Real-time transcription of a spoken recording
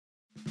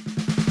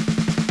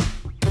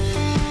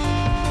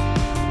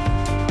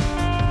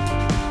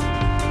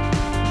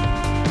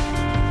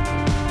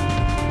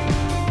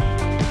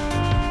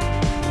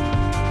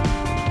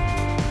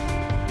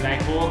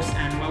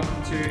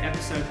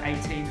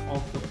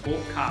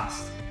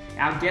Hawkcast.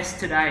 Our guest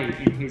today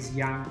in his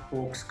young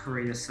Hawks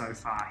career so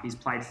far, he's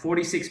played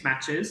 46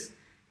 matches,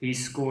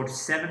 he's scored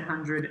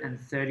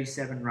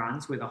 737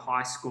 runs with a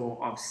high score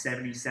of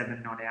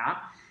 77 not out,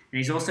 and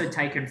he's also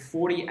taken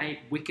 48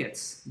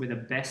 wickets with a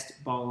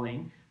best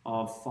bowling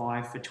of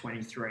 5 for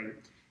 23.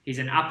 He's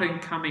an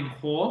up-and-coming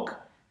Hawk,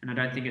 and I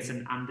don't think it's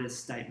an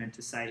understatement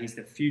to say he's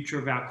the future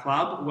of our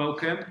club.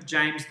 Welcome,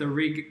 James the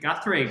Rig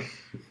Guthrig.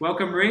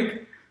 Welcome,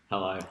 Rig.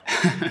 Hello.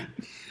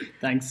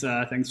 Thanks,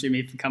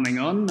 Jimmy, for coming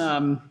on.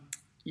 How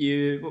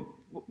you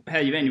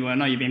been? Well, I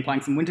know you've been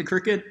playing some winter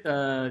cricket.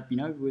 You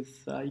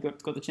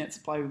got the chance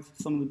to play with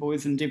some of the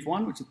boys in Div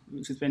 1,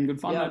 which has been good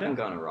fun. Yeah, I've been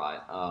going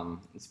alright.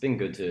 It's been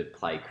good to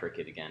play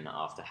cricket again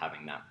after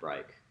having that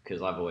break,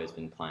 because I've always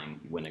been playing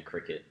winter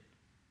cricket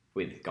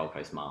with Gold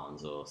Coast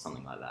Marlins or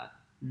something like that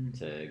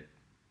to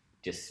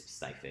just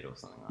stay fit or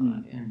something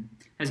like that. Yeah.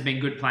 Has it been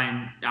good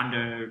playing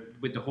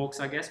with the Hawks,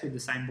 I guess, with the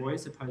same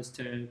boys, opposed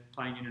to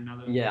playing in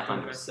another? Yeah,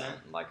 100%.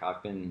 Like I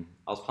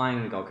was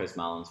playing Gold Coast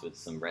Marlins with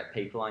some rep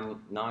people I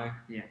know.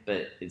 Yeah.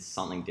 But it's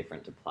something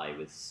different to play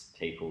with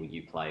people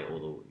you play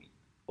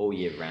all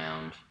year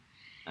round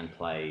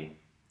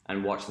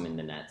and watch them in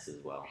the nets as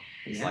well.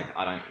 It's like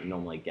I don't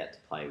normally get to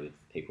play with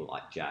people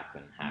like Jack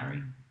and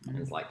Harry, and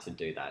it's like to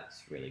do that,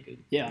 it's really good.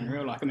 Yeah,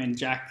 unreal.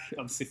 Jack,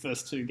 obviously,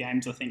 first two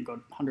games I think got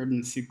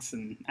 106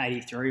 and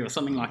 83 or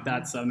something like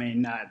that. So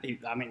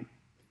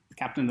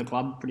captain of the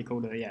club, pretty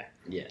cool to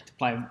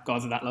play with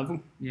guys at that level.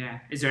 Yeah.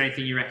 Is there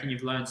anything you reckon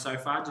you've learned so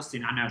far? I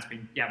know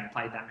you haven't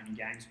played that many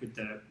games with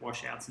the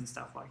washouts and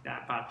stuff like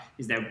that, but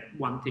is there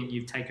one thing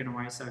you've taken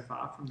away so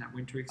far from that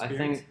winter experience?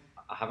 I think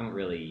I haven't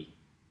really.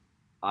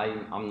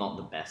 I'm not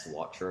the best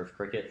watcher of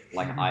cricket.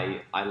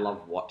 I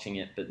love watching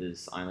it, but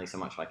there's only so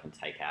much I can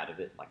take out of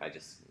it. I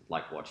just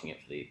like watching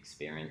it for the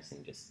experience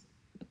and just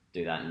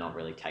do that and not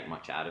really take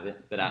much out of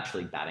it. But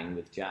actually batting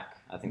with Jack,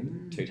 I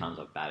think the 2 times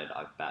I've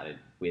batted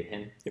with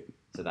him. Yep.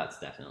 So that's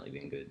definitely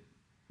been good.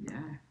 Yeah.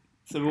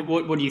 So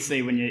what do you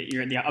see when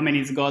you're at the...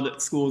 he's a guy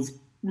that scores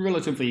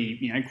relatively,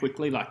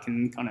 quickly,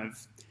 can kind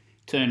of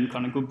turn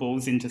kind of good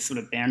balls into sort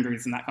of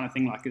boundaries and that kind of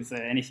thing. Is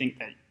there anything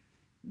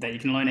that you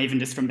can learn even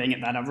just from being at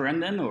that other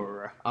end then,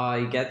 or?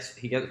 He gets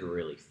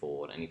really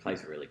forward and he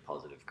plays really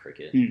positive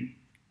cricket.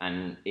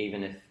 And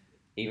even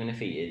if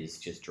he is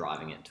just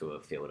driving it to a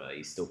fielder,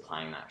 he's still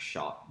playing that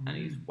shot and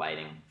he's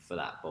waiting for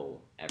that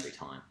ball every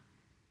time.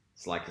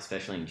 It's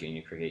especially in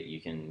junior cricket,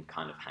 you can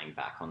kind of hang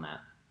back on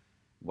that,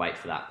 wait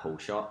for that pull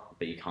shot,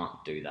 but you can't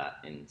do that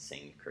in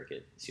senior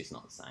cricket. It's just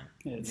not the same.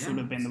 Yeah, it's sort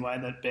of been the way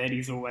that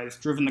Bertie's always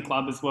driven the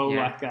club as well,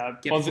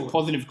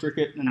 positive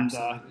cricket, and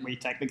we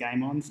take the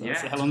game on, so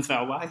it's the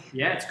Helensvale way.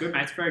 Yeah, it's good,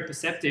 mate. It's very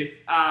perceptive.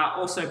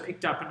 Also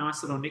picked up a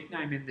nice little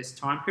nickname in this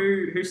time.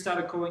 Who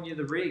started calling you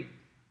the Rig?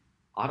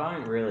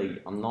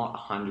 I'm not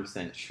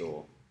 100%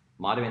 sure.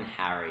 Might have been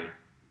Harry.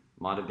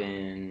 Might have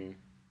been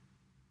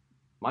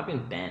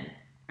Ben.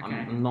 Okay.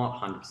 I'm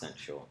not 100%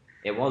 sure.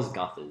 It was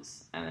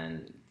Guthers, and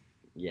then...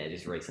 Yeah,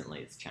 just recently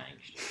it's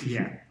changed.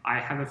 Yeah, I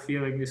have a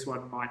feeling this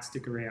one might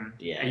stick around.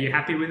 Yeah. Are you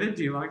happy with it?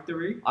 Do you like the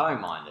Rig? I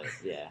don't mind it,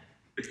 yeah.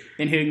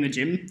 Been hitting the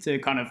gym to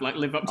kind of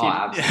live up to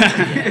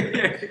absolutely.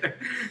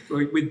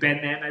 Yeah. With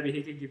Ben there, maybe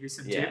he can give you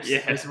some tips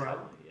as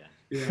well.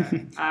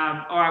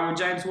 Yeah. All right, well,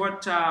 James,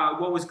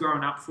 what was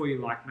growing up for you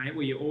like, mate?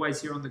 Were you always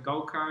here on the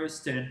Gold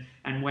Coast?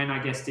 And when, I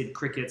guess, did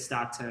cricket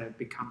start to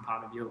become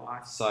part of your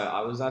life? So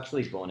I was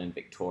actually born in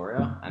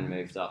Victoria and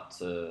moved up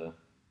to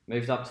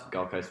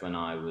Gold Coast when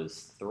I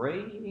was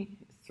three,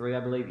 I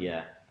believe,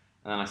 yeah.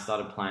 And then I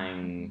started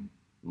playing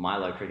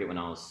Milo cricket when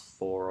I was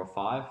 4 or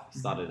 5.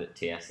 Started at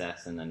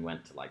TSS and then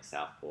went to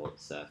Southport,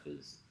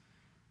 Surfers,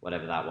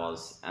 whatever that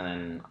was. And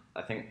then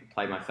I think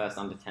played my first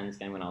under-10s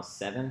game when I was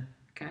 7.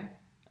 Okay.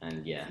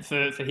 And yeah.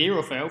 For here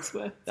or for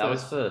elsewhere? That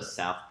was for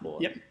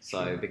Southport. Yep.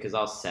 So because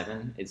I was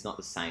 7, it's not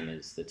the same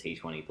as the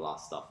T20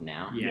 Blast stuff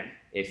now. Yeah.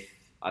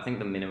 I think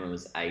the minimum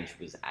age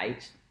was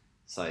 8.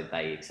 So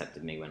they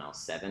accepted me when I was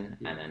 7,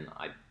 and then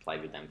I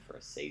played with them for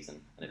a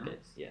season and a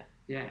bit, yeah.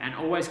 Yeah, and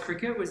always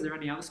cricket? Was there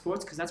any other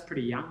sports? Because that's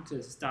pretty young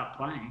to start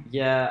playing.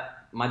 Yeah,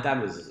 my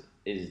dad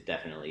is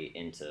definitely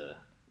into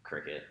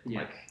cricket.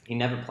 Yeah. He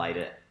never played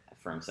it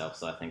for himself,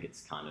 so I think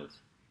it's kind of,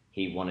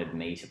 he wanted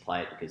me to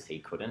play it because he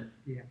couldn't.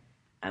 Yeah.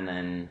 And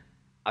then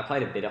I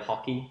played a bit of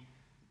hockey,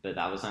 but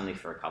that was only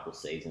for a couple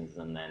seasons,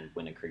 and then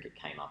winter cricket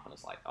came up, and I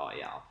was like, oh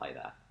yeah, I'll play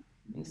that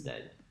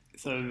instead.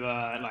 So,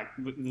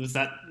 was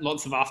that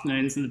lots of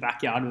afternoons in the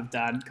backyard with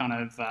Dad kind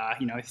of,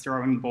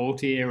 throwing the ball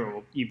to you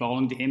or you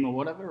bowling to him or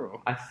whatever?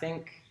 Or? I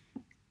think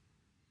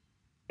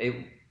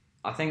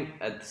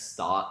at the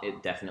start,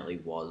 it definitely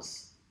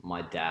was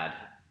my dad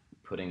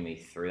putting me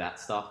through that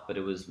stuff, but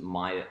it was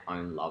my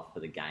own love for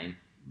the game.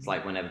 It's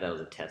whenever there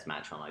was a test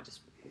match on, I just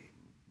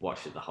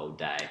watched it the whole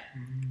day.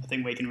 I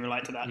think we can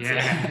relate to that.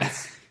 Yeah,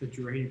 that's the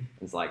dream.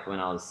 It's when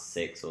I was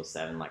 6 or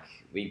 7,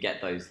 we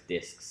get those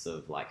discs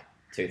of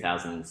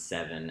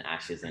 2007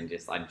 Ashes and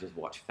I'd just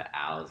watch for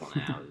hours on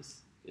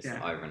hours,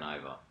 over and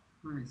over.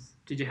 Nice.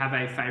 Did you have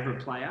a favourite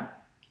player?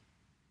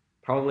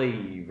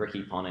 Probably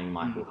Ricky Ponting,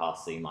 Michael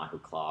Hussey, Michael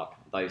Clark.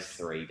 Those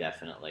three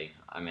definitely.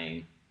 I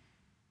mean,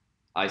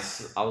 I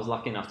was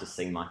lucky enough to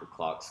see Michael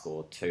Clark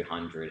score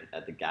 200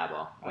 at the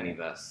Gabba when he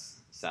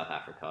versus South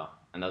Africa.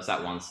 And there was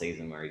that one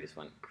season where he just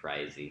went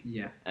crazy.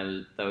 Yeah.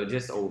 And they were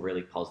just all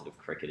really positive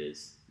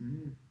cricketers.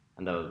 And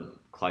they were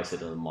closer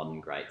to the modern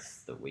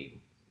greats that we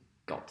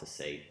got to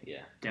see.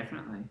 Yeah.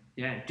 Definitely.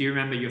 Yeah. Do you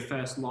remember your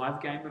first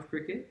live game of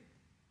cricket?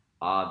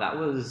 That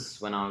was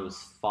when I was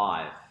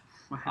 5.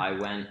 Wow. I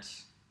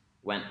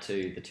went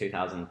to the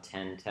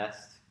 2010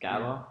 Test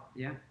Gabba.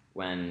 Yeah.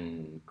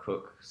 When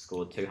Cook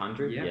scored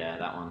 200. Yeah,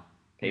 that one.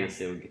 Peter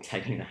still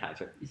taking the hat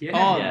trick. Yeah.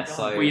 Oh, yeah.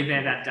 So were you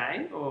there that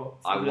day, or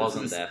I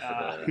wasn't there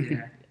for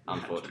the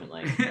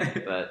unfortunately,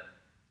 but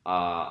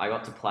I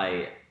got to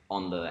play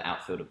on the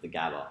outfield of the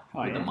Gabba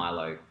with the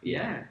Milo.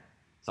 Yeah.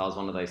 So I was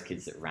one of those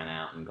kids that ran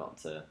out and got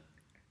to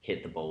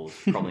hit the balls.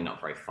 Probably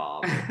not very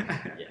far.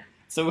 But yeah.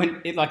 So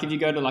when if you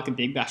go to like a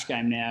Big Bash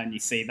game now and you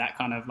see that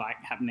kind of like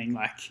happening,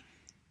 like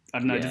I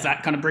don't know, does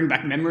that kind of bring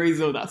back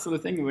memories or that sort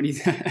of thing? Or when you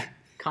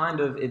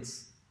kind of,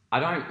 I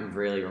don't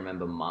really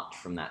remember much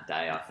from that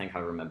day. I think I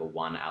remember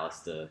one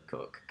Alistair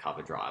Cook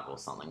cover drive or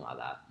something like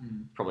that.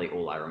 Probably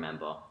all I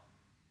remember.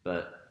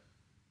 But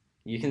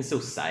you can still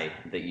say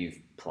that you've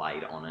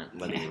played on it,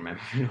 whether you remember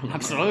it or not.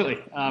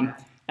 Absolutely.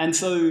 And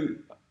so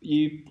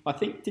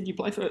did you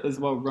play for as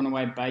well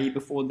Runaway Bay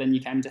before then you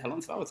came to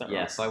Helensvale? Is that right?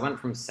 Yeah, so I went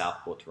from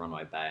Southport to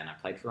Runaway Bay and I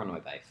played for Runaway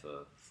Bay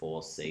for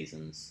 4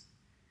 seasons.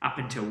 Up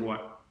until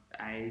what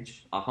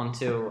age? Up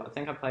until, I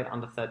think I played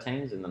under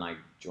 13s and then I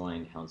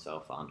joined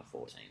Helensvale for under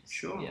 14s.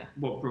 Sure. Yeah.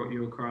 What brought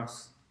you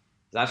across?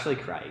 It was actually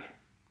Craig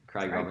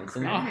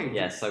Robinson. Craig.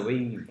 Yeah, so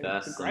we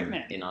versed Great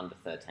man. in under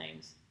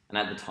 13s. And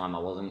at the time I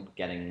wasn't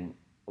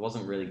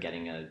really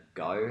getting a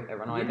go at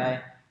Runaway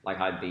Bay. Like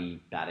I'd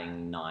be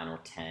batting 9 or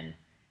 10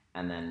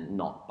 and then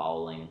not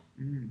bowling.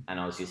 And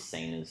I was just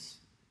seen as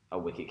a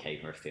wicket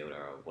keeper, a fielder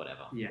or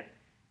whatever. Yeah.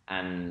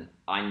 And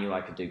I knew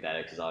I could do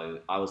better because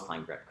I was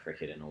playing rep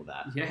cricket and all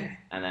that. Yeah.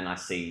 And then I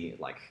see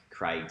like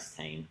Craig's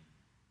team.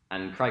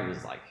 And Craig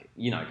was like,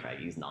 Craig,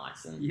 he's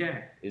nice. And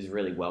it was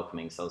really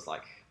welcoming. So I was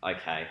like,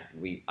 okay,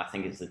 I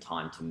think it's the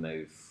time to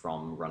move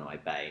from Runaway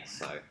Bay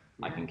so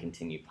I can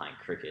continue playing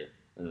cricket.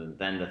 And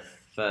then the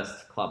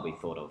first club we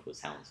thought of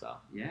was Helensvale.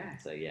 Yeah.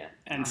 So, yeah.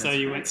 And so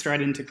you went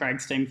straight into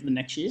Craig's team for the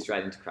next year?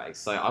 Straight into Craig's.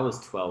 So I was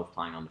 12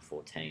 playing under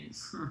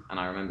 14s. And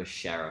I remember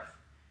Sheriff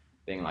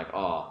being like,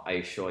 oh, are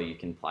you sure you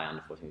can play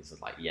under 14s? I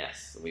was like,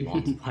 yes, we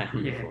want to play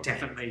under 14s.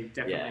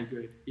 Definitely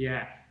good.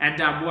 Yeah.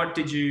 And what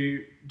did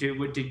you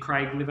do? Did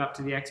Craig live up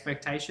to the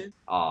expectations?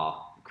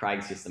 Oh,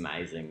 Craig's just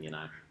amazing,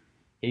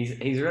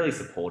 He's really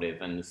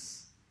supportive and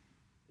he's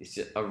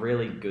just a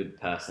really good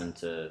person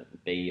to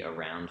be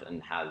around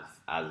and have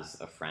as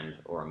a friend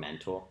or a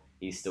mentor.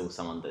 He's still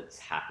someone that's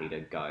happy to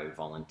go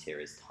volunteer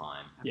his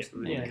time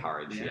and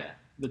encourage. Yeah.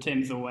 The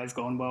team's always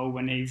gone well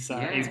when he's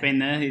been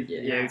there.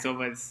 He's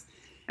always...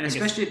 And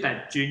especially at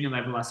that junior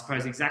level, I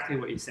suppose, exactly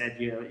what you said,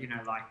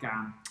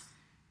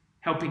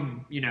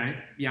 helping,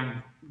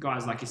 young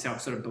guys like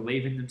yourself sort of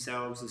believe in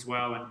themselves as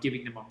well and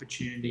giving them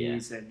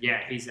opportunities. And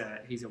he's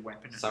a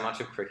weapon. So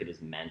much of cricket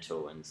is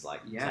mental and it's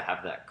like to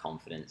have that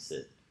confidence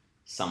that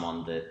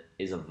someone that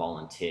is a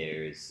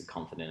volunteer is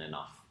confident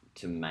enough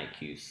to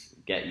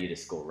get you to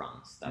score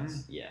runs.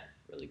 That's,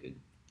 really good.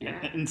 Yeah.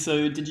 And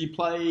so did you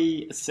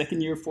play a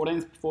second year of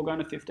 14s before going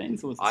to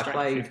 15s? Or was it I straight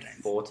played to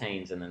 15s?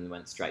 14s and then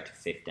went straight to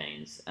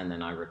 15s and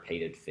then I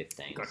repeated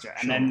 15s. Gotcha.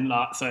 And then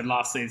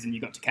last season you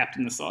got to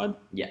captain the side?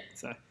 Yeah.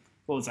 So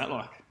what was that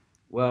like?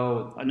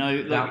 Well, I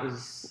know that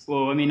was...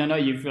 Well, I mean, I know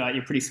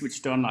you're pretty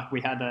switched on. Like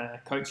we had a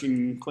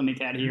coaching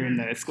clinic out here in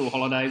the school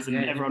holidays and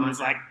everyone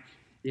was like,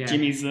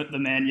 Jimmy's the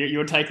man.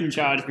 You're taking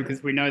charge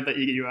because we know that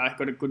you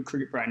got a good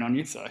cricket brain on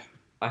you. So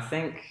I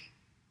think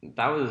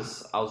I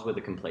was with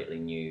a completely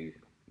new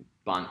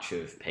bunch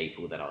of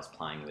people that I was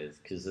playing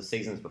with because the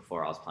seasons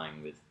before I was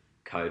playing with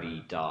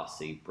Cody,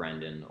 Darcy,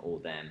 Brendan, all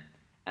them,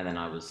 and then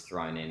I was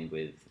thrown in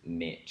with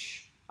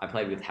Mitch. I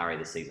played with Harry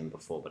the season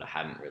before, but I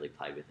hadn't really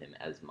played with him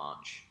as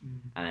much,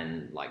 and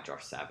then like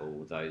Josh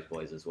Saville, those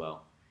boys as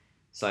well.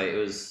 So it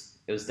was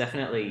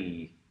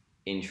definitely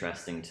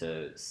interesting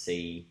to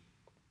see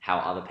how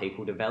other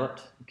people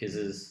developed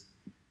because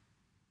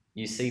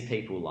you see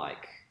people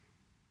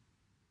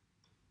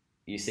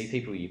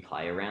you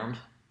play around.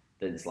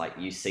 That's like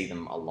you see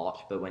them a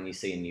lot, but when you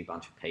see a new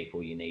bunch of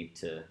people, you need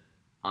to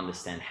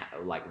understand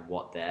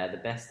what they're the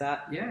best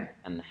at,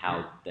 and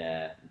how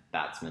they're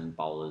batsmen,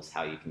 bowlers,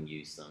 how you can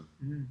use them,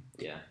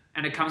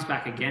 And it comes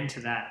back again to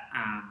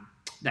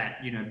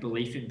that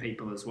belief in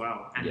people as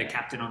well, and the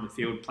captain on the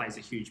field plays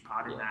a huge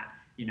part in that,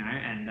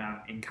 and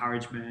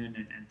encouragement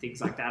and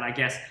things like that. I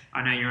guess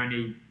I know you're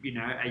only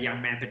a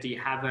young man, but do you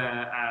have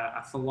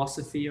a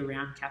philosophy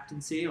around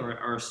captaincy or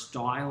a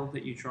style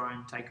that you try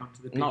and take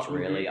onto the pitch? Not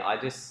really. I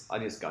just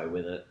go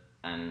with it,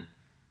 and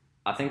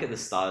I think at the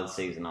start of the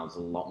season I was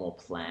a lot more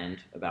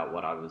planned about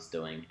what I was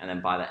doing, and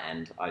then by the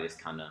end I just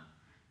kind of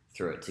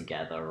threw it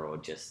together or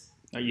just.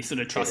 You sort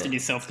of trusted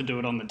yourself to do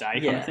it on the day,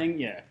 kind of thing,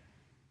 yeah.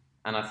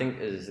 And I think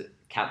as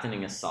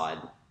captaining a side,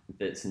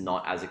 that's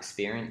not as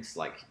experienced.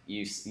 Like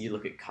you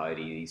look at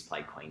Cody, he's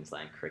played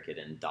Queensland cricket,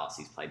 and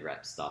Darcy's played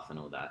rep stuff and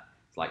all that.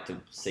 It's like to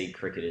see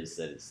cricketers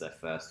that it's their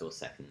first or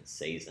second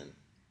season,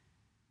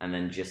 and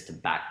then just to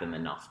back them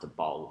enough to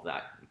bowl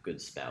that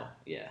good spell.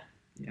 Yeah.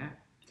 Yeah.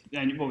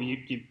 And well,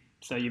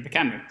 so you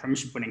became a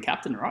premiership winning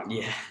captain, right?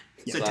 Yeah.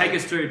 So take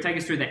us through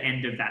the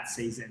end of that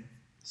season.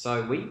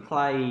 So we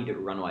played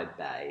Runaway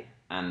Bay,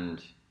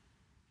 and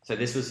so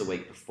this was the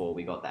week before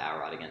we got the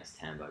outright against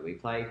Tambo. We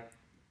played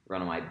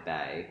Runaway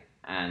Bay,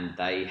 and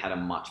they had a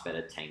much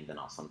better team than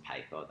us on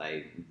paper.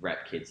 They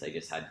rep kids. They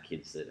just had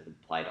kids that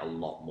had played a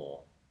lot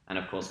more. And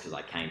of course, because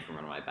I came from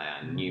Runaway Bay,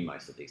 I knew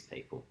most of these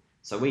people.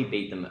 So we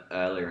beat them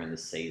earlier in the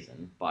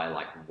season by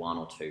like 1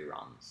 or 2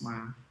 runs.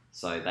 Wow.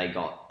 So they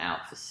got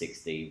out for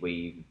 60.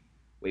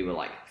 We were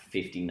like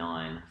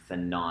 59 for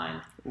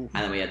 9. Ooh.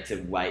 And then we had to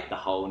wait the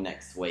whole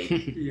next week,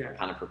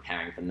 kind of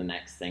preparing for the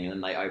next thing. And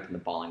then they opened the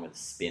bowling with a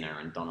spinner,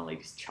 and Donnelly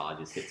just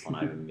charges, hits one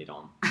over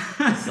mid-on.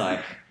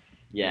 So,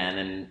 yeah, and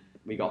then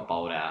we got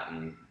bowled out.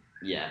 And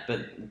yeah,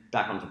 but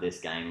back onto this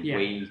game,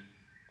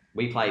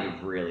 we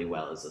played really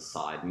well as a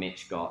side.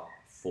 Mitch got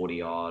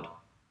 40-odd.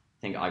 I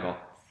think I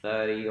got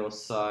 30 or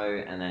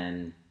so. And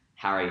then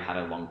Harry had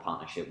a long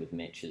partnership with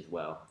Mitch as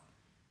well.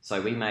 So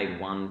we made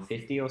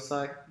 150 or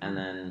so. And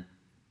then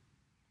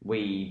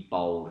we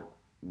bowled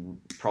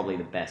probably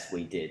the best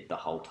we did the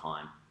whole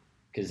time,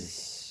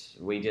 because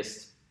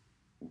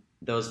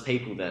there was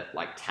people that,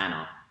 like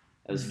Tanner,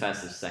 it was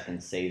first or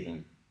second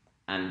season,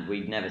 and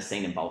we'd never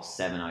seen him bowl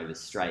 7 overs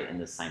straight in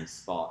the same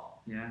spot.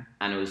 Yeah.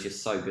 And it was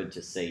just so good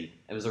to see.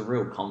 It was a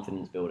real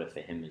confidence builder for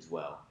him as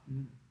well,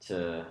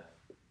 to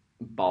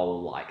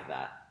bowl like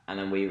that. And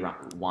then we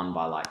won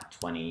by like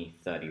 20,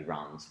 30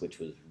 runs, which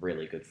was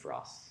really good for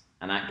us.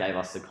 And that gave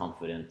us the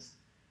confidence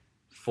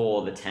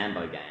for the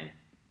Tambo game.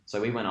 So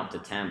we went up to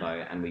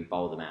Tambo and we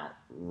bowled them out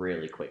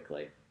really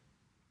quickly.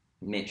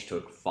 Mitch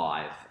took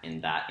 5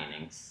 in that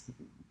innings,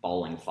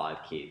 bowling 5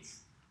 kids.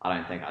 I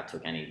don't think I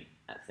took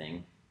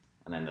anything.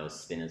 And then there was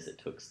spinners that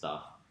took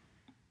stuff,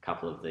 a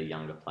couple of the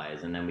younger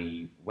players. And then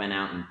we went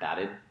out and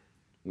batted,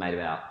 made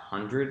about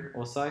 100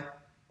 or so.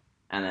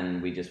 And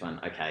then we just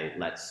went, okay,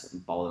 let's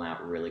bowl them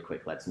out really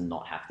quick. Let's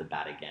not have to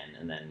bat again.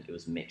 And then it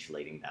was Mitch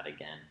leading that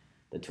again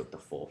that took the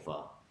 4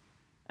 for.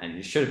 And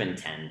it should have been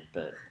 10,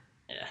 but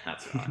yeah,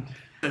 that's right.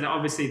 So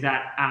obviously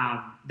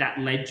that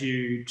led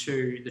you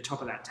to the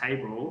top of that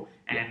table,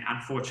 and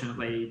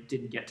unfortunately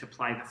didn't get to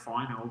play the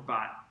final,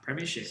 but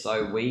premiership.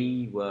 So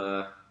we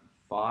were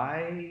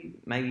 3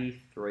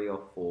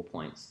 or 4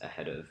 points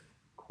ahead of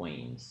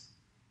Queens,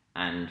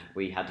 and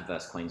we had to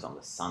verse Queens on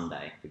the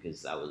Sunday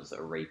because that was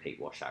a repeat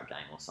washout game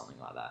or something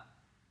like that.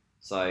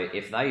 So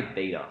if they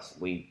beat us,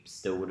 we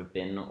still would have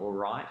been all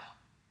right,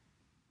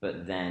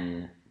 but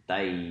then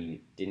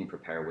they didn't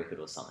prepare a wicket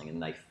or something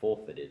and they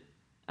forfeited,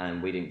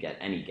 and we didn't get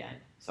any game.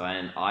 So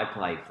I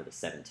played for the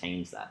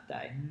 17s that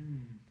day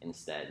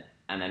instead.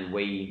 And then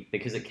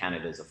because it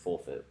counted as a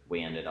forfeit,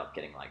 we ended up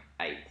getting like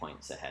 8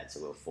 points ahead.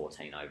 So we were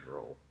 14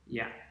 overall.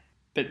 Yeah.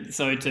 But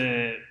so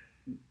to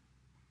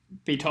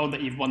be told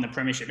that you've won the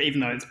premiership, even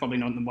though it's probably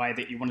not in the way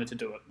that you wanted to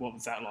do it, what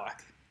was that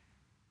like?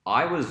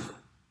 I was...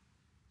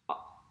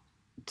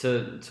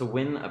 To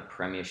win a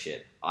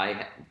premiership,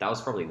 I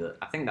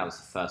think that was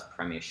the first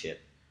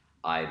premiership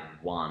I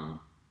won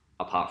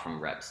apart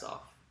from rep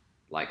stuff.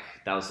 Like,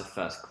 that was the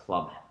first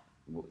club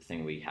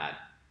thing we had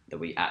that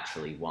we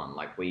actually won.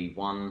 Like, we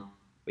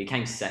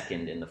came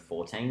second in the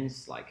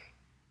 14s, like,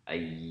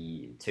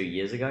 2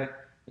 years ago.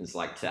 It's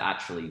like to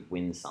actually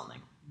win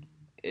something.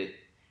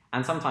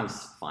 And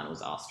sometimes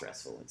finals are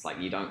stressful. It's like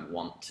you don't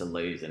want to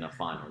lose in a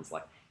final. It's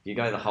like you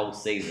go the whole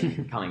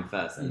season coming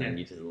first and then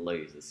you just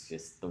lose. It's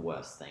just the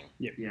worst thing.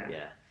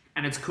 Yeah.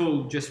 And it's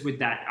cool just with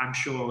that, I'm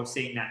sure,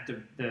 seeing that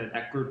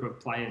that group of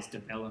players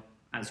develop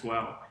as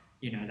well.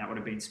 You know, that would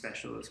have been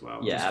special as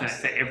well. Yeah,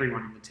 just for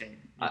everyone in the team.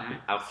 You know?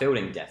 Our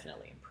fielding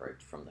definitely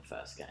improved from the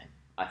first game.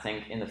 I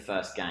think in the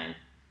first game,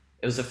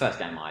 it was the first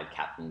game I had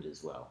captained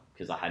as well,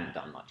 because I hadn't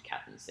done much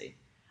captaincy.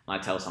 And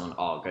I tell someone,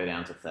 go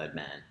down to third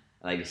man.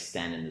 And they just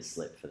stand in the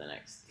slip for the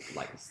next,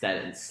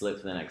 slip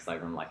for the next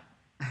over. I'm like,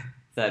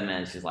 third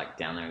man's just like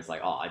down there and it's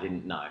like, I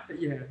didn't know.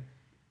 Yeah.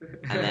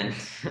 And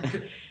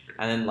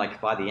then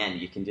like by the end,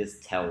 you can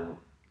just tell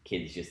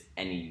kids just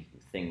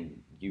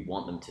anything you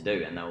want them to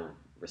do and they'll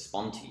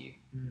respond to you.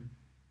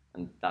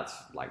 And that's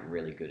like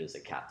really good as a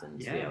captain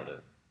to be able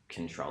to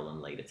control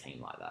and lead a team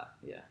like that.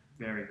 Yeah.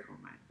 Very cool,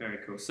 mate. Very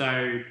cool.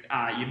 So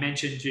you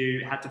mentioned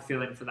you had to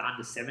fill in for the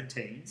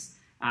under-17s.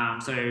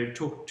 So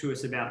talk to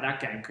us about that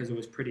game, because it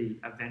was pretty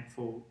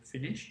eventful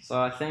finish.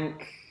 So I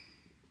think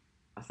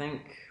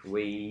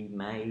we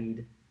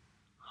made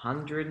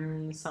 100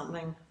 and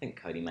something. I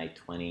think Cody made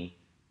 20.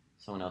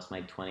 Someone else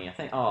made 20. I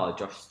think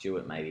Josh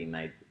Stewart maybe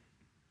made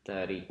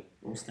 30.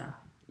 All-star.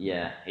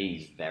 Yeah,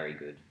 he's very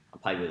good. I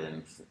played with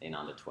him in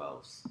under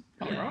 12s.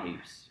 Right.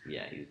 He's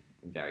a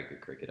very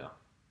good cricketer.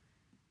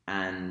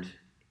 And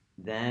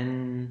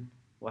then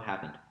what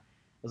happened?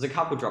 There was a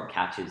couple drop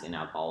catches in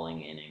our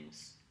bowling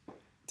innings.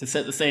 to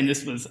set the scene,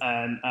 this was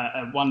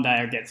a one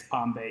day against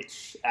Palm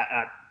Beach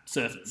at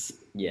Surfers.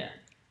 Yeah.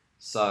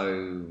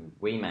 So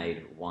we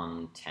made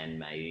 110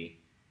 maybe,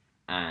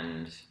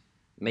 and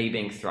me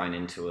being thrown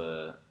into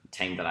a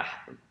team that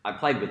I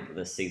played with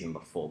the season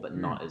before, but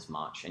not as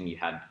much, and you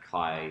had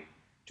Kai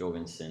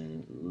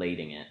Jorgensen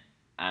leading it,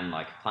 and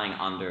like playing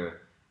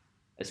under,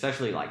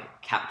 especially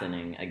like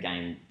captaining a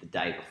game the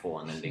day before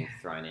and then being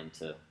thrown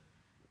into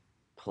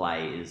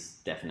play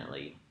is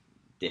definitely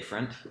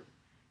different.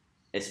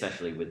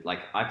 Especially with, like,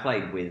 I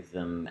played with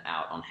them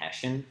out on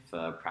Hessian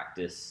for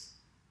practice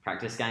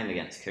game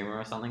against Kuma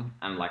or something,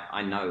 and like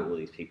I know all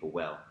these people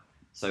well.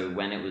 So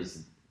when it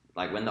was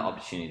like when the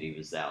opportunity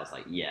was there, I was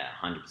like, yeah,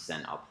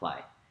 100% I'll play.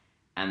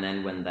 And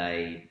then when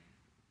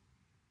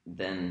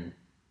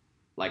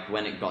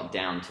when it got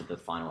down to the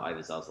final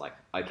overs, I was like,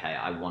 okay,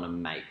 I want to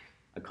make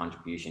a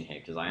contribution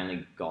here because I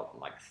only got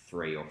like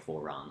 3 or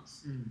 4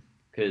 runs.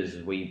 Because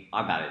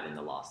I batted in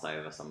the last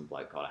over, some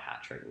bloke got a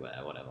hat trick,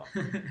 whatever.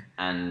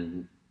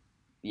 And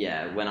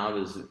yeah, when I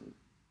was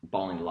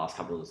bowling the last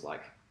couple, it was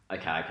like,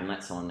 okay, I can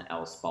let someone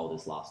else bowl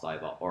this last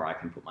over, or I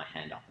can put my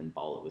hand up and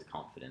bowl it with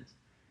confidence.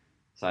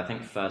 So I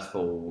think first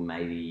ball,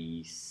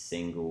 maybe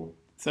single.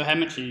 So how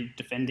much are you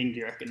defending, do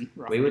you reckon?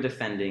 Roughly? We were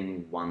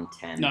defending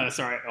 110. No,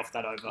 sorry, off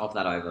that over. Off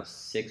that over,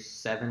 6,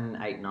 7,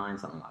 8, 9,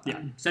 something like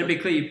that. So to be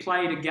clear, you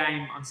played a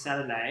game on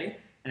Saturday,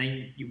 and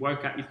then you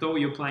woke up, you thought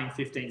you were playing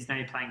 15s, now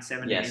you're playing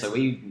 17s. Yeah, so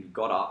we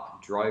got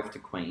up, drove to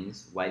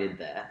Queens, waited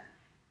there,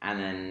 and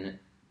then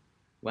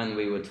when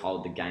we were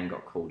told the game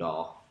got called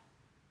off,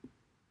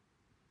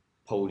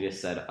 Paul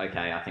just said,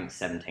 okay, I think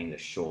 17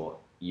 is short.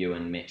 You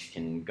and Mitch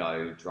can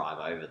go drive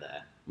over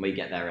there. We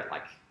get there at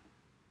like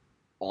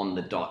on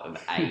the dot of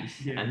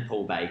 8, and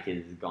Paul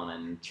Baker's gone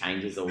and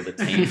changes all the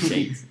team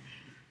sheets.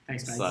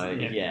 Thanks, mate. So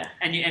yeah.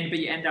 But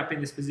you end up in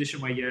this position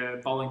where you're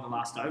bowling the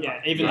last over. Yeah,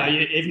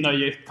 even though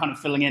you're kind of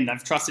filling in,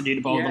 they've trusted you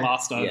to bowl the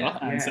last over,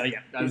 and so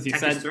as you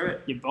said,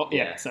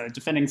 so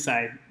defending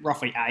say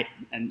roughly 8,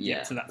 and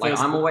so that like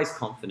I'm always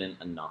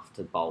confident enough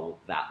to bowl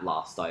that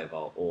last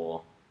over,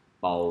 or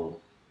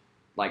bowl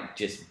like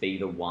just be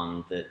the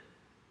one that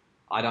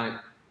I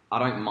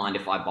don't mind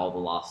if I bowl the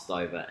last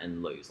over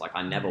and lose. Like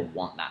I never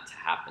want that to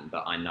happen,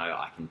 but I know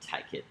I can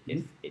take it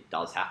if it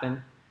does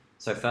happen.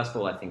 So first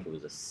ball, I think it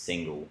was a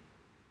single.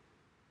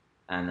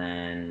 And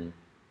then,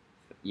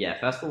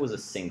 first ball was a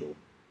single.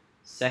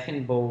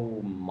 Second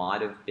ball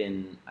might have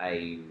been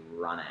a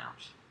run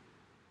out.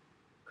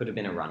 Could have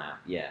been a run out,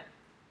 yeah.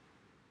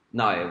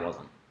 No, it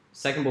wasn't.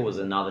 Second ball was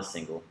another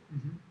single.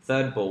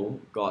 Third ball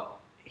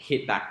got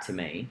hit back to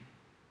me,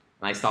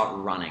 and I start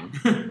running.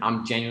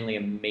 I'm genuinely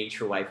a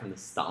metre away from the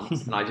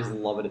stumps, and I just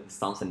lob it at the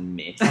stumps and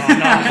miss. Oh, no.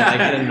 So they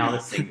get another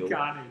single.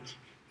 Carnage.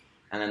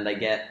 And then they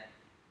get...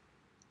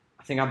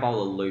 I think I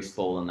bowl a loose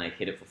ball and they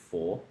hit it for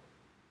 4.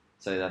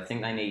 So I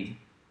think they need...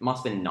 Must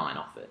have been 9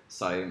 off it.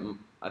 So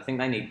I think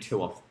they need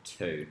 2 off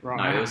 2. Right.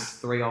 No, it was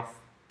 3 off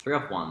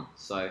 1.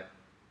 So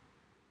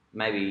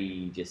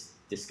maybe just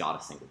discard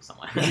a single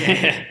somewhere.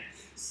 Yeah.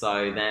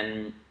 So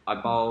then I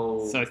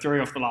bowl... So 3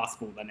 off the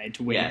last ball they need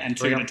to win, and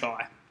 2 to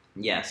tie.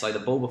 Yeah, so the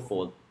ball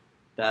before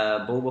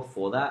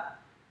that,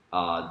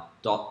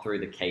 dot through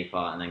the keeper,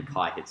 and then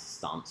Kai hits the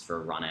stumps for a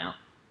run out.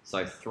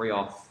 So 3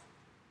 off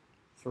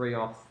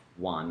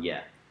 1,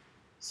 yeah.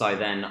 So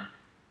then,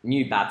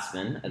 new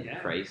batsman at the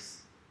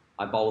crease.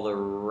 I bowl the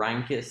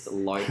rankest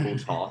local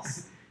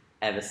toss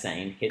ever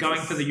seen. Going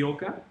for the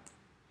Yorker?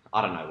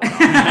 I don't know what.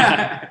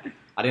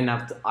 I didn't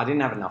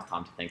have enough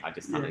time to think. I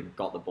just kind of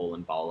got the ball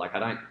and bowled. Like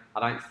I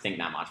don't think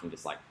that much. I'm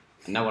just like,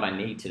 I know what I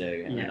need to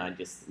do, and then I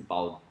just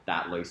bowled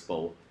that loose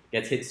ball.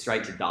 Gets hit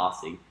straight to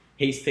Darcy.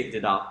 He's picked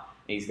it up.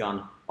 And he's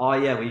gone, oh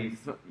yeah,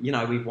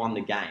 we've won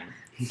the game.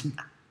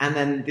 And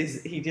then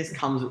he just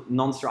comes,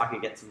 non-striker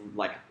gets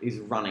is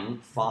running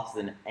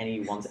faster than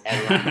anyone's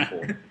ever run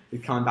before.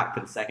 He's coming back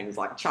for the second. He's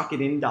like, chuck it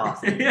in,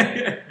 Darcy.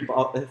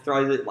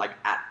 Throws it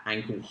at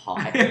ankle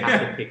height.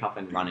 Have to pick up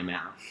and run him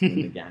out in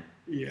the game.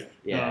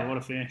 Yeah. Oh, what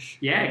a finish.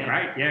 Yeah,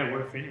 great. Yeah,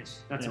 what a finish.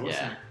 That's awesome.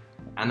 Yeah.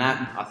 And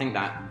I think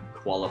that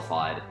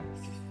qualified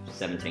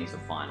 17s for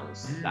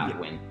finals, that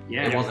win.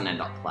 Yeah. It wasn't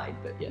end up played,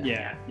 but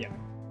Yeah.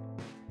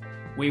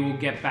 We will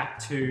get back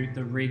to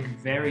the rig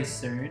very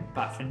soon,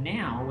 but for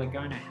now, we're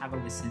going to have a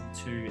listen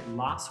to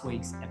last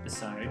week's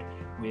episode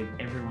with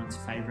everyone's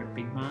favourite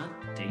big man,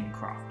 Dean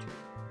Croft.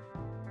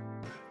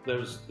 There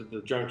was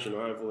the Junction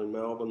Oval in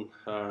Melbourne.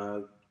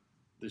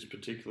 This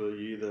particular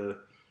year, the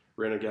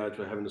Renegades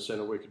were having a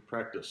centre wicket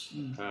practice.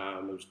 It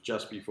was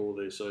just before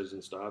their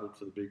season started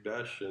for the Big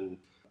Bash, and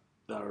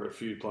they were a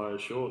few players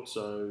short,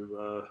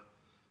 so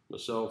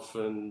myself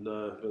and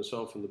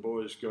the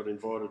boys got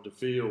invited to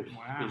field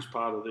as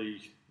part of the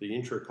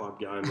intra-club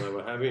game they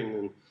were having,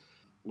 and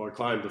my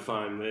claim to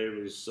fame there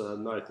was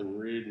Nathan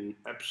Reardon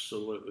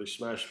absolutely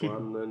smashed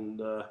one, and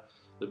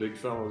the big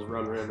fella's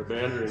run around the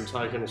boundary and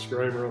taken a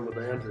screamer on the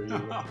boundary.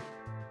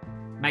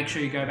 Make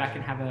sure you go back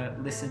and have a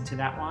listen to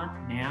that one.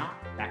 Now,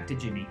 back to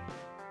Jimmy.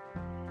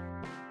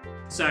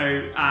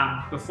 So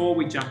before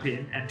we jump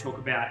in and talk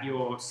about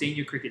your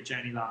senior cricket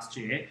journey last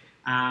year,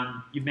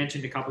 You've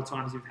mentioned a couple of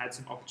times you've had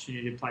some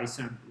opportunity to play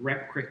some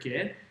rep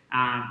cricket.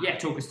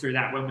 Talk us through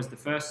that. When was the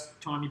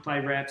first time you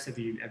played reps? Have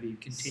you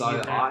continued? So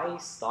that? I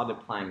started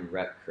playing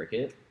rep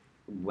cricket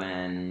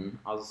when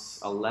I was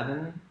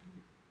 11.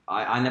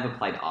 I never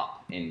played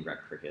up in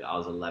rep cricket. I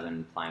was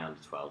 11 playing under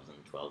 12s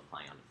and 12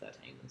 playing under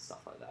 13s and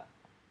stuff like that.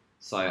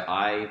 So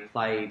I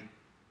played,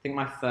 I think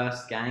my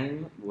first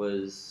game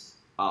was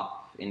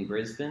up in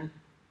Brisbane.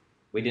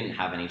 We didn't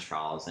have any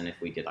trials, and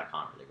if we did, I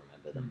can't really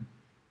remember them.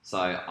 So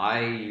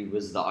I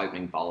was the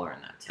opening bowler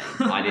in that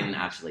team. I didn't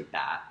actually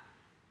bat.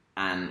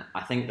 And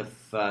I think the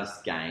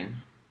first game,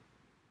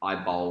 I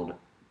bowled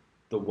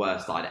the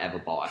worst I'd ever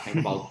bowled. I think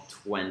I bowled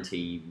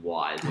 20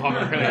 wide.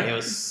 Oh, really? It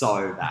was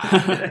so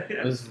bad.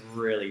 It was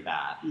really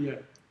bad. Yeah.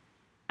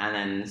 And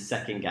then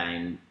second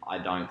game, I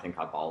don't think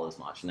I bowled as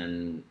much. And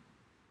then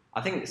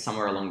I think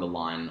somewhere along the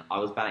line, I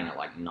was batting at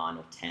like 9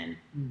 or 10.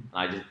 And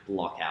I just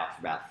block out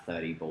for about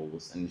 30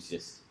 balls. And it's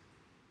just,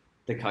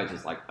 the coach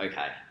is like,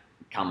 okay,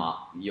 come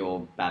up.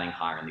 You're batting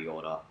higher in the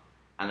order.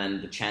 And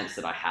then the chance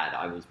that I had,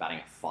 I was batting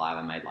at 5.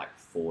 I made like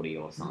 40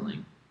 or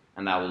something.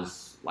 And that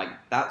was like,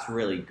 that's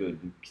really good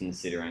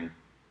considering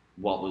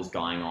what was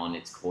going on.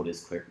 It's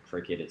quarters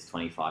cricket. It's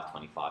 25,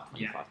 25,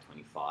 25,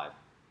 25.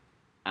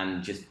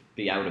 And just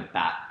be able to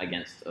bat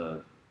against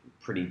a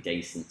pretty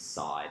decent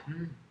side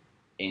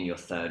in your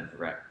third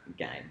rep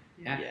game.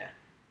 Yeah.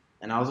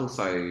 And I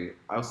also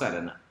had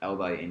an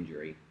elbow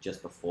injury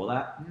just before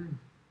that.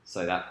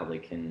 So that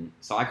probably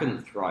so I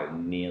couldn't throw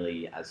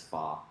nearly as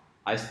far.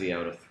 I used to be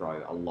able to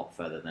throw a lot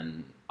further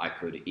than I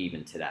could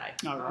even today.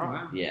 Oh, right.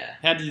 Wow. Yeah.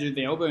 How did you do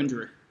the elbow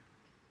injury?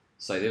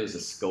 So there was a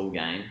school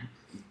game.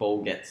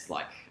 Ball gets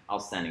I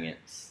was standing at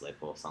slip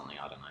or something,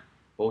 I don't know.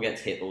 Ball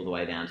gets hit all the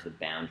way down to the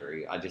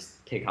boundary. I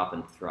just pick up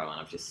and throw, and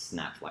I've just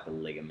snapped like a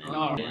ligament.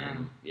 Oh, and,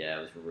 wow. Yeah,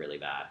 it was really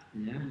bad.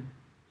 Yeah.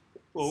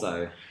 Well,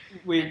 So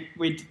we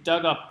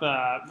dug up,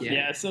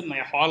 certainly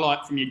a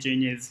highlight from your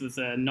juniors was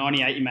a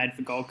 98 you made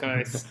for Gold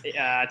Coast,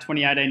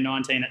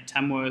 2018-19 at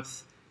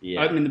Tamworth,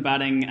 opening the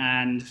batting,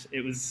 and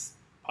it was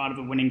part of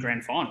a winning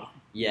grand final.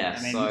 Yeah,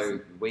 I mean,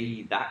 so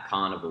that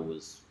carnival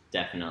was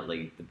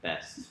definitely the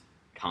best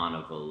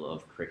carnival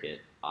of cricket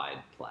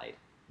I'd played.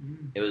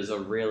 It was a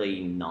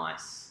really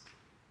nice,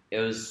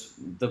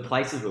 the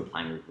places we were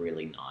playing were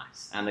really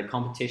nice, and the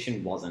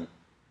competition wasn't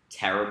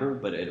terrible,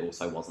 but it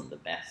also wasn't the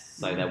best.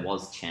 So there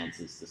was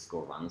chances to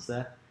score runs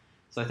there.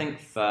 So I think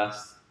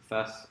first,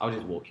 I'll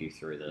just walk you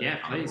through the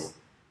carnival. Please.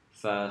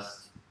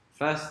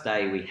 First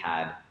day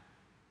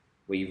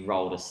we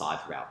rolled a side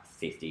for about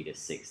 50 to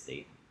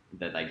 60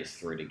 that they just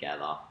threw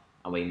together,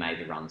 and we made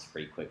the runs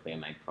pretty quickly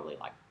and made probably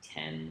like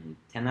 10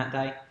 that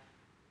day.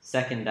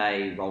 Second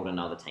day, rolled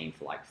another team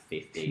for like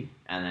 50,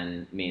 and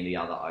then me and the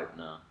other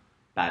opener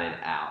batted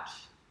out,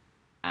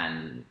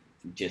 and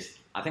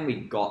I think we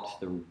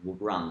got the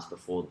runs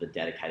before the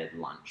dedicated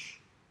lunch.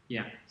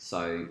 Yeah.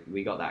 So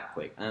we got that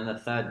quick. And then the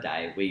third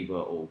day, we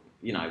were all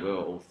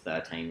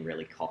 13,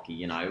 really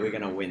cocky, we're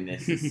going to win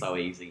this, it's so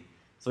easy.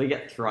 So we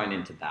get thrown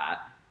into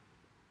bat.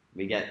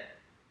 We batted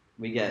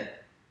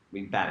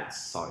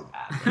so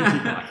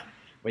bad.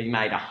 We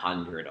made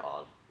 100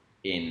 odd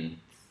in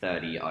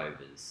 30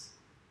 overs.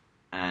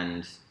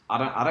 And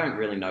I don't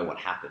really know what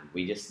happened.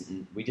 We just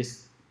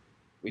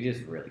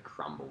really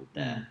crumbled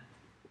there.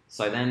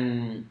 So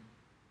then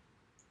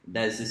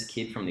there's this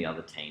kid from the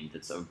other team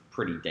that's a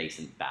pretty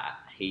decent bat.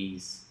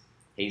 He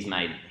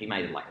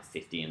made like a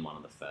 50 in one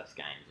of the first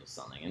games or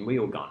something, and we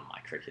all go on my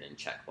cricket and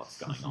check what's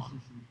going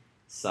on.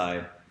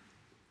 So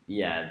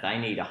yeah, they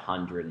need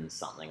 100 and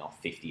something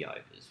off 50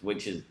 overs,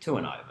 which is 2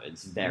 and over.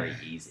 It's very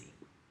easy.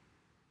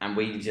 And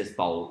we just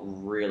bowl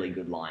really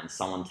good lines.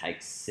 Someone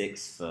takes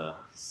 6 for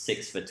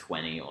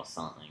 20 or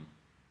something.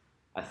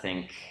 I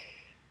think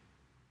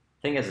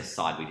as a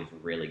side, we just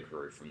really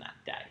grew from that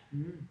day.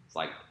 It's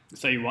like,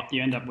 so you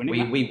end up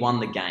winning. We won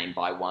the game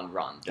by 1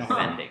 run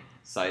defending.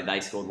 So they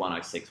scored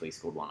 106, we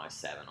scored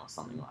 107 or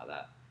something like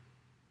that.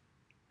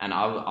 And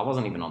I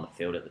wasn't even on the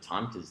field at the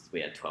time because we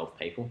had 12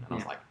 people, and I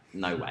was like,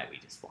 no way we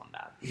just won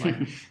that.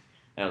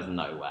 There was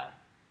no way.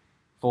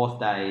 Fourth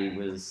day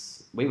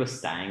we were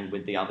staying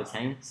with the other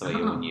team, so we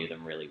all knew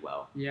them really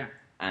well. Yeah.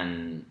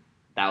 And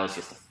that was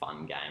just a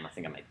fun game. I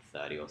think I made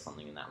 30 or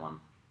something in that one.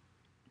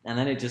 And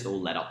then it just all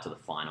led up to the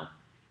final.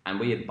 And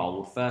we had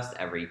bowled first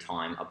every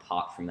time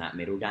apart from that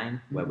middle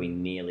game where we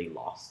nearly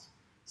lost.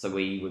 So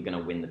we were going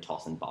to win the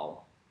toss and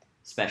bowl,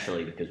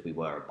 especially because we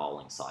were a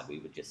bowling side. We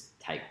would just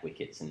take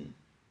wickets and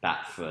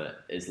bat for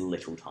as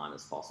little time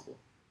as possible.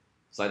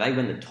 So they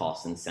win the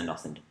toss and send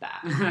us into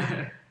bat.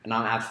 And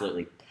I'm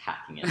absolutely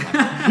packing it.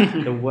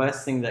 Like, the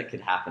worst thing that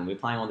could happen, we're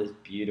playing on this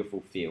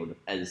beautiful field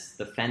as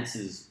the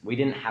fences, we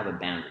didn't have a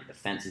boundary. The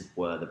fences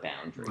were the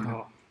boundary.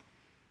 Oh.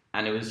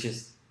 And it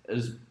was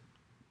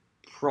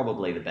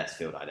probably the best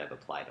field I'd ever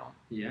played on.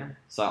 Yeah.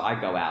 So I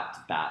go out to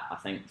bat. I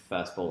think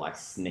first ball, I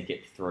snick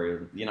it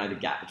through, the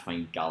gap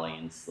between gully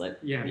and slip.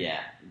 Yeah.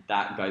 Yeah.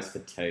 That goes for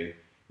 2.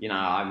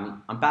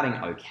 I'm batting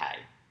okay.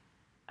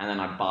 And then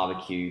I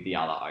barbecue the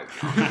other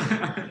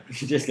opener.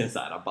 Just going to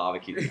say it, I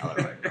barbecue the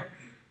other opener.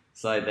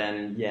 So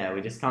then, yeah,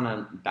 we're just kind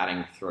of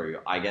batting through.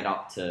 I get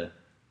up to, I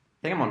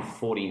think I'm on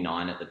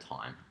 49 at the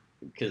time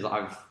because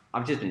I've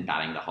just been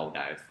batting the whole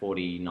day,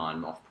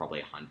 49 off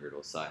probably 100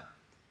 or so.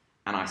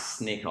 And I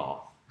sneak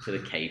off to the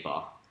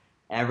keeper.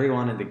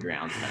 Everyone in the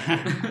ground's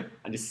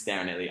I'm just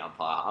staring at the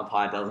umpire.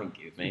 Umpire doesn't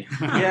give me.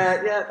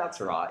 Yeah, that's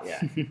right,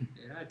 yeah.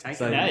 Take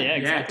So, it.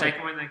 Exactly. Take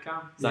it when they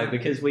come. So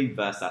because we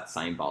versed that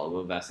same bowler, we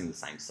were versing the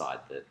same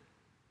side that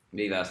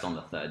we versed on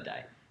the third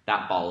day.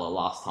 That bowler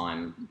last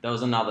time, there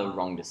was another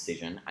wrong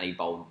decision and he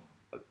bowled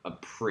a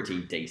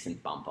pretty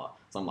decent bumper.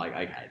 So I'm like,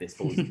 okay, this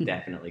ball's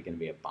definitely going to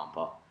be a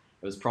bumper.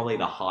 It was probably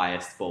the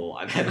highest ball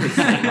I've ever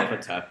seen off a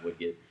turf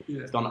wicket.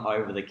 Yeah. It's gone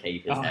over the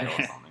keeper's head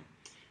or something.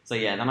 So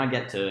yeah, then I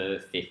get to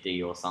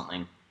 50 or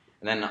something.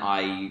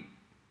 And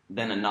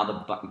then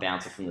another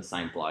bouncer from the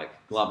same bloke,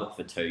 glove it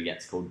for 2,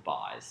 gets called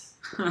buys.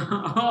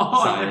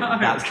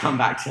 That's come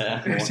back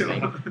to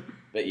haunt me.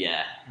 But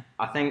yeah,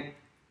 I think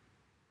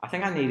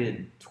I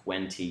needed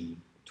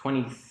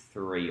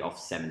 23 off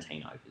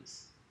 17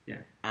 overs. Yeah.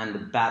 And the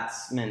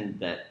batsman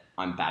that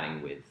I'm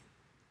batting with,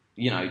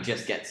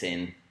 just gets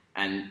in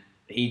and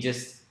he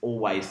just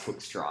always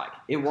took strike.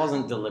 It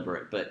wasn't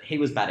deliberate, but he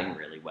was batting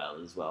really well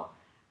as well.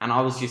 And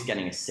I was just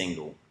getting a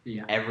single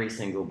every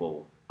single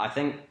ball. I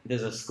think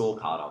there's a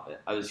scorecard of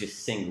it. I was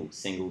just single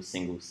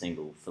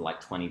for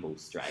like 20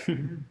 balls straight.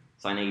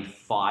 So I need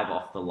 5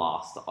 off the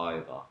last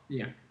over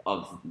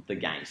of the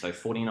game. So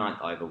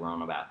 49th over, we're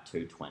on about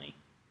 220.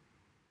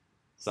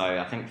 So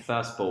I think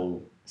first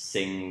ball,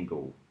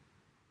 single.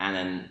 And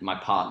then my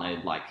partner,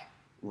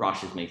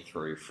 rushes me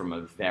through from a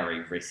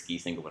very risky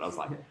single. But I was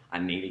like, I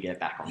need to get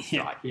back on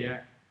strike. Yeah.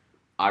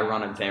 I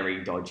run a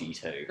very dodgy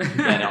 2.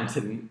 Get up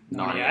to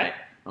 98.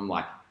 I'm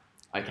like,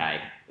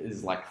 okay,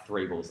 there's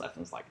 3 balls left.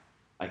 And it's like,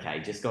 okay,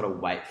 just got to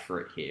wait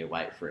for it here,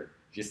 wait for it.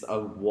 Just a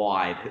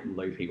wide,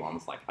 loopy one.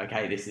 It's like,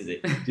 okay, this is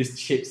it. Just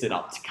chips it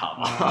up to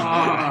cover.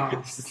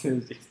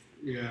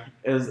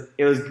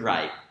 It was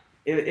great.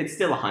 It's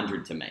still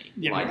 100 to me.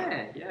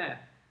 Yeah.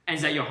 And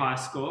is that your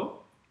highest score?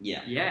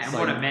 Yeah. Yeah, and so,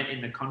 what it meant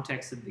in the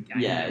context of the game.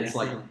 Yeah, it's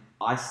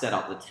I set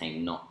up the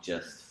team not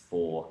just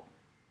for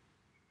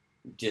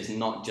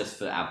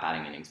our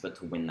batting innings, but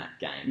to win that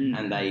game.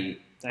 And they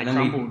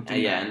crumbled.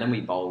 And then we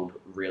bowled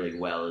really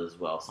well as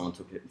well. Someone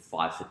took it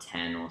 5 for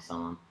 10 or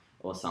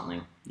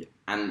something. Yeah.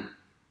 And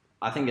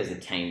I think as a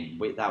team,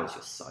 that was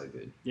just so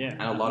good. Yeah.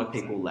 And a lot of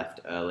people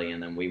left early,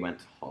 and then we went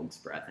to Hog's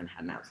Breath and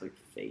had an absolute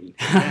feed.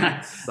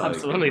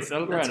 Absolutely,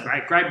 celebrate.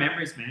 That's great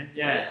memories, man.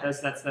 Yeah.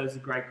 Those are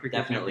great cricket.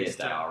 Definitely a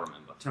day I'll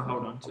remember to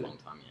hold on to. A long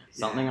time. Yeah.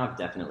 Something I've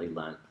definitely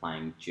learnt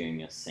playing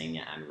junior,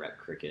 senior, and rep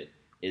cricket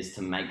is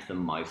to make the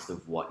most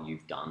of what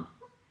you've done.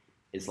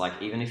 It's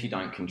even if you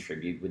don't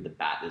contribute with the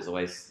bat, there's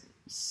always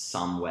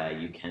somewhere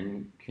you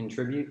can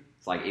contribute.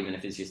 It's even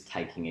if it's just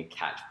taking a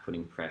catch,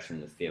 putting pressure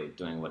in the field,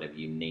 doing whatever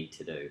you need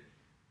to do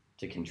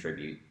to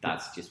contribute,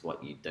 that's just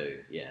what you do.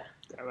 Yeah.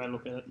 Great way to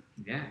look at it.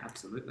 Yeah,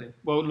 absolutely.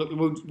 Well, look,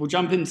 we'll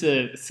jump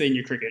into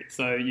senior cricket.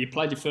 So you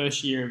played your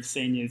first year of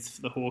seniors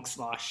for the Hawks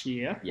last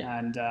year,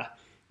 and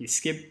you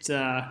skipped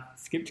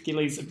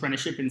Gilly's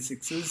apprenticeship in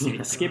sixes.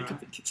 You skipped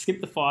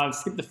the 5s,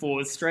 skipped the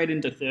 4s, straight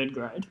into 3rd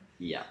grade.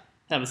 Yeah.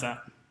 How was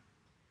that?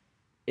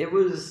 It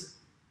was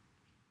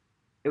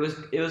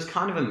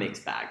kind of a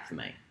mixed bag for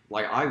me.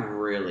 I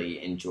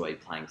really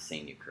enjoyed playing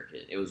senior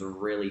cricket. It was a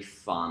really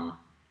fun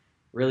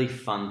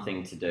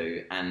thing to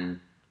do, and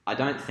I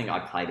don't think I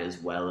played as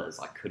well as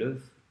I could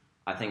have.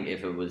 I think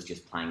if it was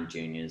just playing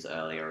juniors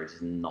earlier or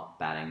just not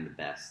batting the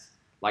best,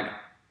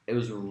 it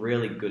was a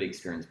really good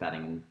experience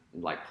batting,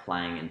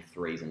 playing in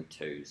 3s and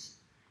 2s.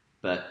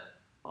 But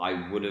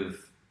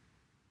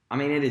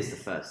it is the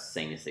first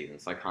senior season,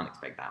 so I can't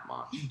expect that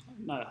much.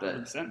 No,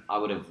 100%. But I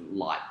would have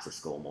liked to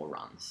score more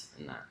runs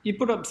in that. You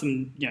put up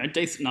some,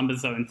 decent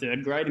numbers though in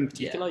 3rd grade in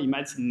particular. Yeah. You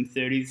made some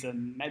 30s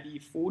and maybe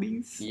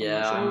 40s.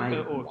 Yeah, I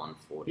made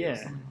 140 or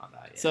something like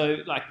that. Yeah. So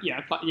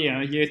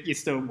you're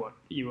still what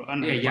you were.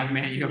 Young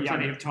man. You got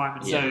plenty of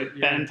time.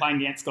 And playing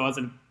against guys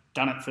that have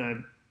done it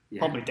for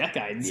probably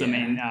decades.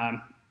 Yeah.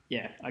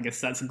 I guess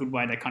that's a good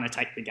way to kind of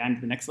take the game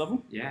to the next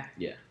level. Yeah.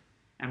 Yeah.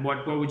 And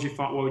what would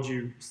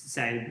you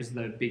say was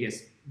the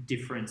biggest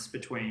difference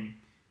between,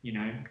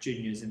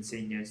 juniors and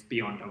seniors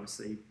beyond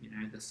obviously,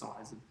 the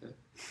size of the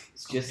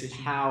It's just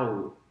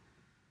how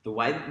the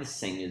way that the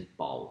seniors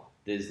bowl,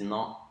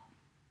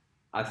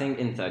 I think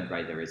in 3rd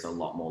grade there is a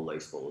lot more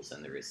loose balls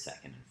than there is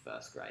 2nd and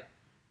 1st grade.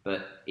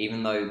 But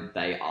even though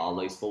they are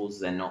loose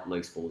balls, they're not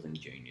loose balls in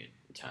junior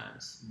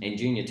terms. In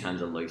junior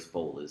terms, a loose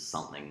ball is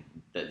something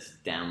that's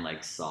down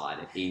leg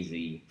side,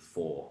 easy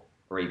 4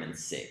 or even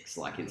 6.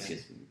 It's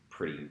just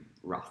pretty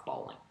rough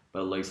bowling.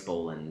 But a loose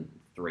ball in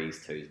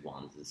 3s, 2s,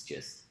 1s is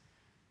just,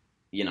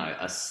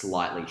 a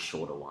slightly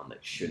shorter one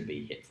that should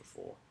be hit for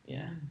 4.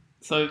 Yeah.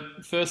 So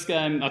first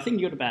game, I think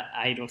you got about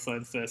 8 or so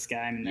the first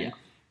game. And then,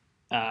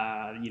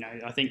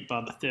 I think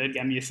by the 3rd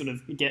game you're sort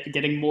of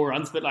getting more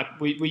runs. But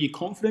were you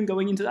confident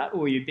going into that, or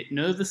were you a bit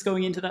nervous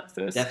going into that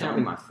first Definitely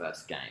game? My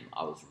first game,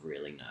 I was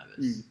really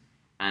nervous.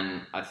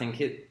 And I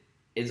think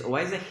it's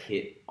always a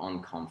hit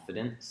on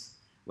confidence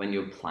when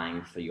you're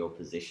playing for your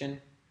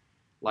position.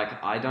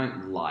 Like, I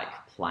don't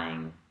like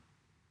playing...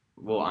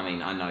 Well, I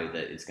mean, I know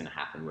that it's going to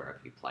happen wherever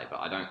you play, but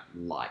I don't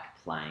like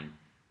playing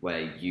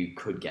where you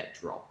could get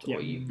dropped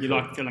or you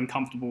like feeling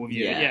comfortable with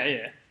you.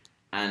 Yeah.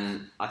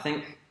 And I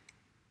think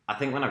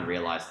when I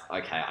realised,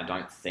 okay, I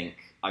don't think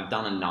I've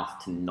done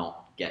enough to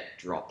not get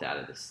dropped out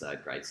of this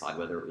third grade side,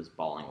 whether it was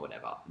bowling or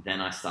whatever,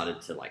 then I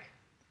started to like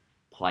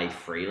play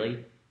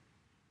freely.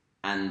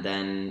 And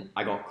then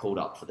I got called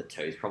up for the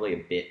twos, probably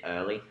a bit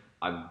early.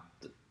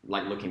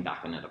 Like looking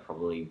back on it, I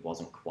probably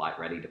wasn't quite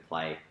ready to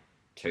play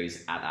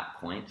twos at that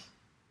point.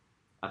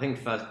 I think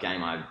first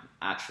game I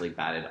actually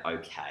batted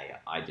okay.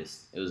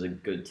 It was a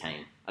good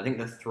team. I think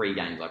the 3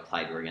 games I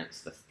played were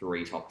against the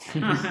 3 top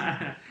teams.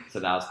 So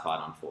that was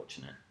quite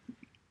unfortunate.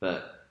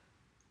 But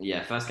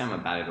yeah, first game I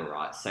batted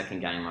alright. Second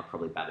game I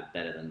probably batted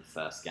better than the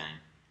first game.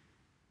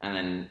 And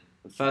then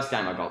the first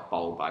game I got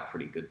bowled by a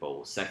pretty good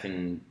ball.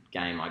 Second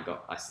game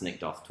I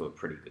snicked off to a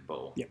pretty good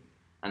ball. Yep.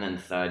 And then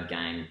third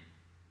game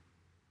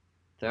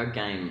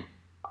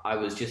I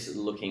was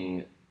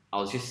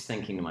just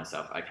thinking to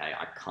myself, okay,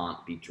 I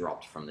can't be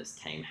dropped from this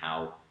team.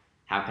 How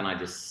can I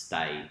just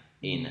stay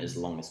in as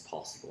long as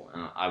possible?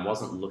 And I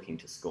wasn't looking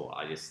to score.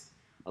 I was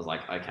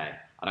like, okay,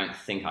 I don't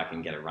think I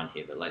can get a run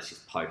here, but let's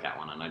just poke at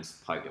one. And I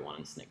just poked at one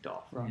and snicked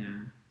off. Right.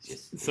 Yeah.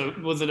 So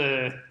was it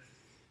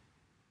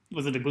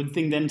a good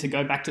thing then to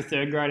go back to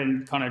third grade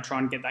and kind of try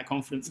and get that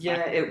confidence back?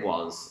 Yeah, it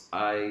was.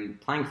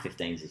 Playing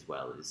 15s as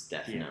well is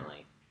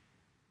definitely...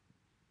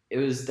 It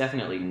was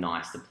definitely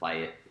nice to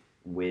play it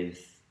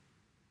with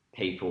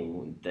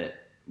people that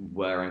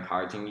were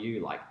encouraging you.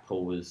 Like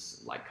Paul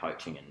was like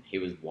coaching and he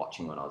was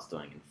watching what I was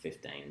doing in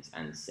 15s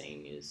and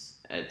seniors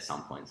at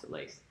some points at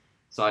least.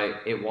 So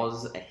it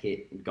was a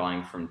hit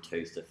going from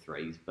 2s to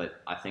 3s,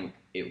 but I think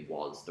it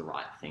was the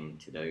right thing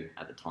to do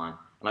at the time.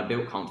 And I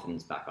built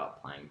confidence back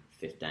up playing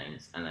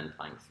 15s and then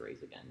playing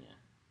 3s again,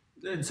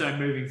 And so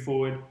moving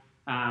forward,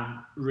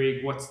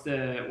 Rig, what's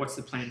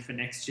the plan for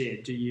next year?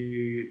 Do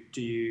you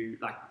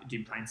play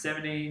in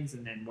 17s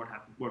and then what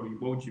happen? What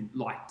would you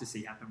like to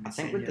see happen with I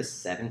think seniors?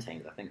 with the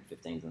 17s, I think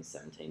 15s and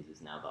 17s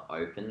is now the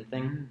open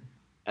thing.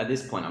 At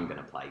this point, I'm going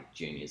to play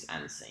juniors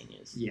and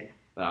seniors. Yeah.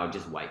 But I'll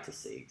just wait to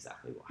see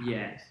exactly what happens.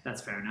 Yeah,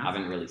 that's fair enough. I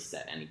haven't really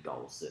set any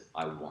goals that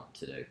I want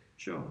to do.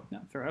 Sure.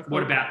 No, fair enough.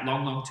 What about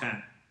long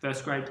term?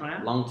 First grade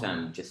player? Long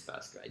term, just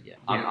first grade, yeah.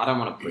 I don't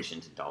want to push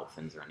into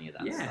Dolphins or any of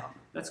that stuff.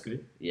 Yeah, that's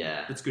good.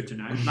 Yeah. That's good to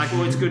know.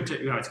 It's good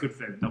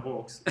for the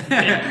Hawks.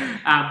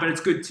 But it's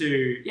good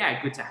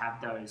to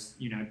have those,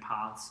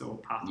 paths or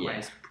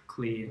pathways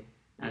clear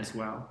as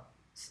well.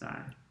 So,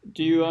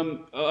 do you,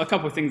 a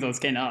couple of things I was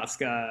going to ask,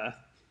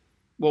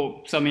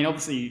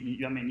 obviously,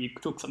 you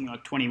took something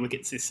like 20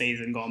 wickets this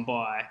season gone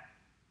by,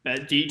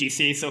 but do you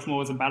see yourself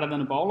more as a batter than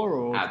a bowler?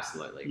 Or?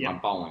 Absolutely. Yeah. My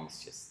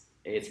bowling's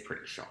it's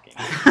pretty shocking.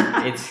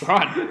 It's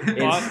right. I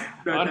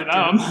don't know.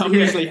 I'm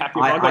usually happy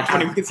if I got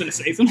 20 wickets in a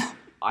season.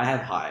 I have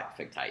high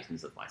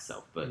expectations of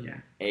myself, but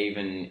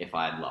even if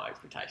I had low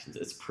expectations,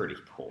 it's pretty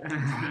poor.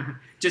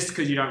 Just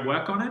because you don't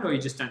work on it, or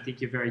you just don't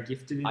think you're very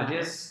gifted in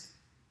it?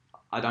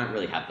 I don't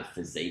really have the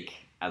physique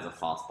as a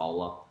fast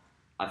bowler.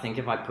 I think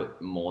if I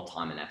put more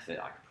time and effort,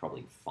 I could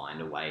probably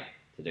find a way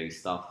to do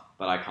stuff.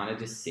 But I kind of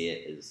just see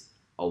it as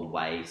a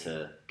way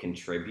to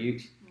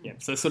contribute. Yeah,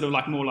 so sort of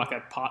like more like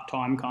a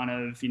part-time kind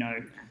of,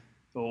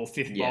 or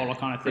fifth bowler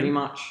kind of thing.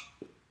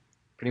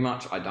 Pretty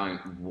much.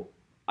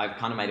 I've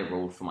kind of made a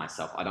rule for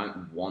myself. I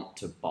don't want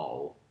to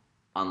bowl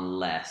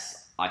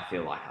unless I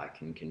feel like I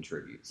can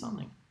contribute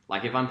something.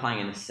 Like if I'm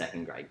playing in a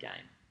second grade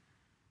game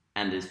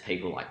and there's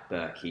people like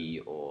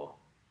Berkey or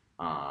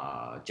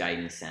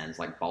Jaden Sands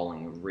like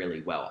bowling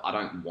really well, I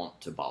don't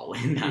want to bowl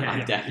in that. I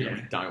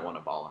definitely don't want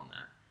to bowl in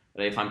that.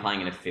 But if I'm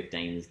playing in a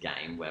 15s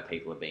game where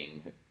people are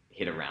being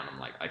hit around, I'm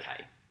like,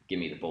 okay, give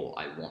me the ball.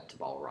 I want to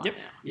bowl now.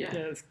 Yeah,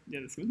 that's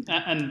good.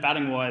 And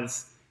batting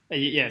wise,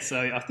 so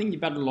I think you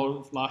batted a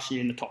lot last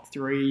year in the top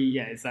 3.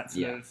 Yeah, is that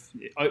sort of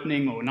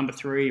opening or number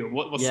 3 or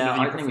what's sort of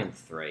opening in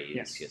 3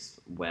 is just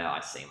where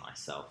I see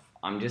myself.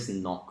 I'm just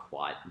not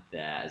quite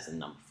there as a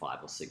number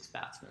 5 or 6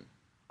 batsman.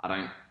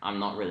 I'm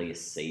not really a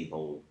C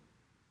ball.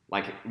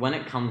 Like when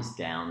it comes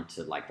down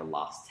to like the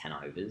last 10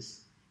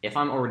 overs, if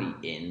I'm already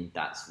in,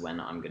 that's when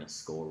I'm going to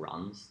score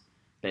runs.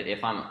 But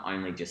if I'm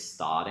only just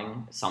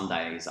starting, some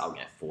days I'll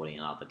get 40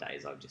 and other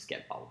days I'll just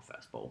get bowled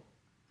first ball.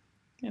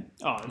 Yeah.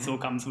 Oh, it all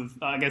comes with,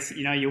 I guess,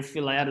 you'll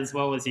fill out as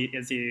well as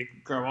you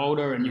grow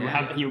older and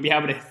you'll be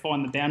able to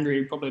find the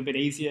boundary probably a bit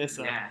easier.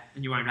 So. Yeah,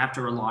 and you won't have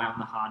to rely on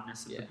the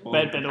hardness of the ball.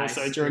 But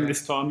also during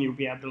this time you'll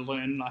be able to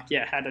learn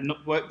how to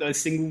not work those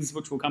singles,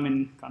 which will come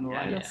in kind of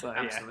later. Yeah, so,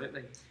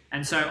 absolutely.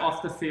 And so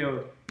off the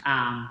field,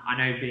 I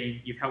know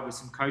you've helped with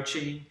some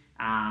coaching.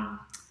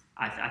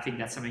 I think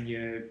that's something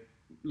you're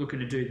looking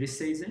to do this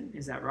season.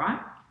 Is that right?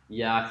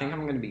 Yeah, I think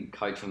I'm going to be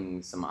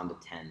coaching some under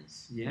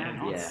 10s. Yeah,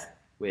 nice. Yeah,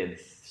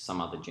 with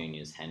some other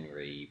juniors,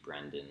 Henry,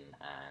 Brendan,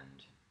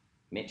 and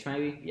Mitch,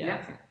 maybe. Yeah, I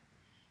think.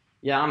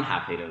 Yeah, I'm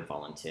happy to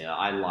volunteer.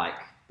 I like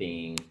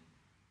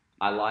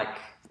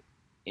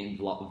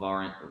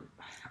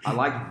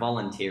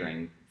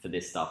volunteering for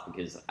this stuff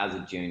because as a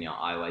junior,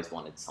 I always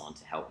wanted someone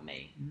to help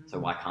me. So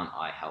why can't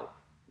I help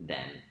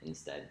them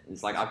instead?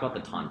 It's like I've got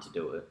the time to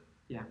do it.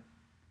 Yeah.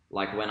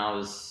 Like when I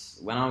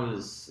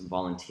was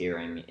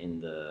volunteering in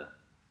the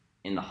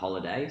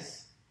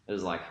holidays, it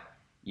was like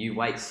you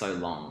wait so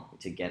long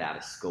to get out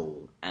of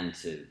school and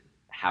to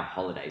have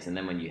holidays, and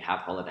then when you have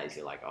holidays,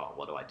 you're like, oh,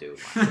 what do I do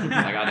with myself?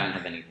 Like I don't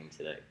have anything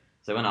to do.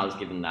 So when I was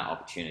given that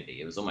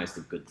opportunity, it was almost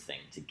a good thing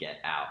to get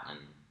out and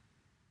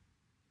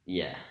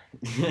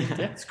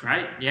That's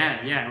great.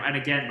 Yeah. And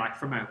again, like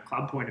from a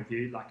club point of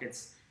view, like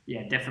it's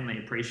definitely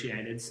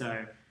appreciated.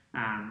 So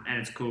and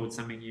it's cool. It's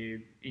something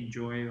you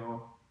enjoy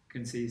or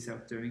can see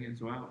yourself doing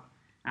as well.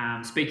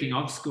 Speaking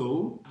of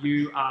school,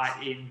 you are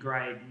in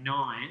grade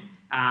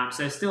 9,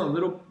 so still a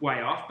little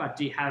way off, but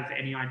do you have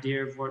any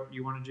idea of what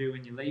you want to do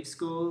when you leave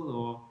school?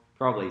 Or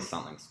probably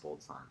something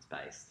sports science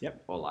based.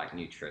 Yep. Or like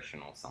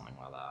nutrition or something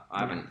like that. I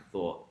haven't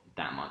thought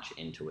that much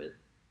into it,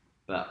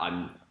 but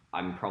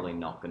I'm probably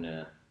not going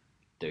to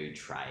do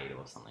trade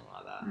or something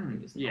like that. I'm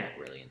just not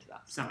really into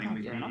that. Something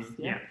with enough,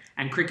 yeah.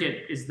 And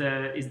cricket is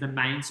the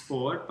main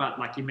sport, but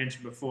like you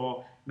mentioned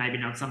before, maybe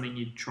not something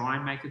you'd try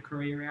and make a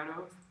career out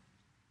of.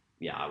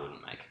 Yeah, I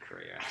wouldn't make a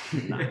career out of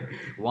it. No.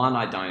 One,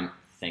 I don't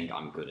think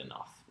I'm good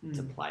enough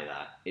to play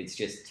that. It's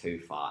just too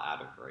far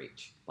out of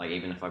reach. Like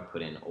even if I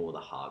put in all the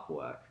hard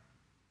work,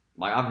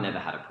 like I've never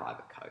had a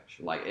private coach.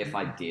 Like if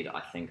I did, I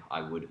think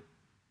I would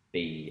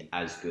be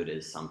as good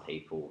as some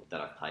people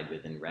that I've played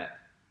with in rep,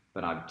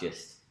 but I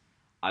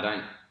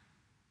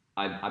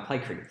play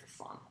cricket for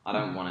fun. I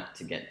don't want it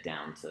to get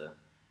down to,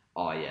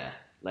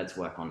 let's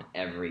work on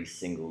every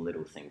single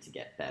little thing to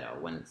get better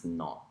when it's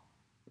not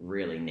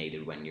really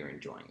needed when you're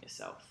enjoying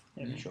yourself.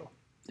 Yeah, for sure.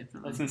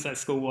 Definitely. I was going to say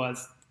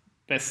school-wise,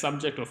 best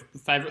subject or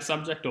favourite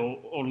subject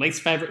or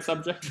least favourite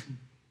subject?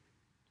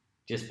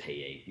 Just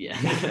PE, yeah.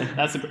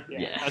 I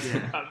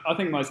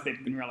think most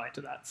people can relate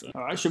to that. So,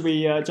 all right, should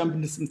we jump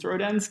into some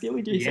throwdowns,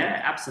 Skilly? Do you think?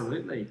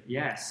 Absolutely.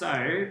 Yeah. So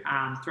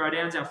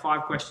throwdowns are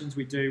 5 questions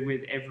we do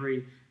with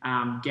every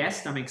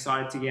guest. I'm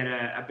excited to get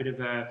a bit of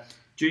a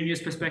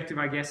junior's perspective,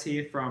 I guess,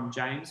 here from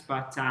James.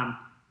 But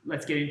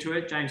let's get into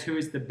it. James, who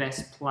is the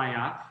best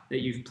player that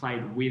you've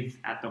played with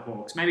at the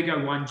Hawks? Maybe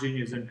go 1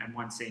 juniors and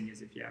 1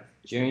 seniors if you have.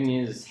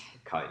 Juniors,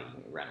 Cody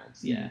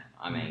Reynolds, yeah.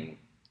 I mean,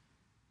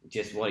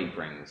 just what he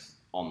brings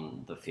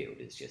on the field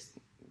is just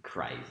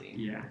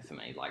crazy for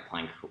me. Like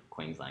playing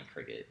Queensland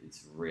cricket,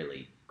 it's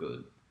really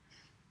good.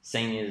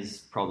 Seniors,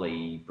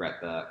 probably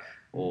Brett Burke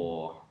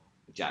or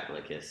Jack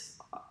Lickus.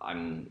 I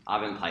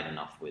haven't played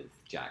enough with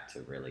Jack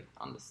to really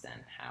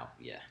understand how,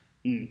 Yeah.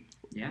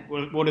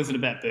 What is it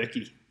about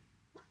Berkey?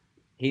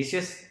 He's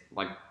just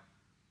like,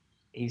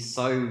 he's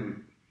so,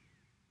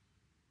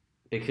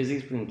 because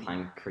he's been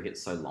playing cricket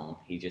so long,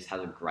 he just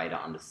has a greater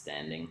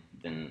understanding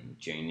than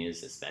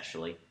juniors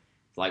especially.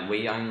 Like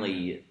we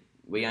only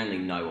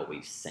know what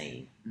we've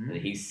seen, but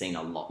he's seen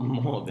a lot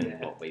more than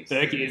what we've seen.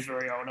 Berkey is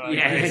very old.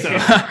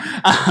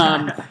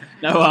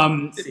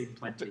 Seen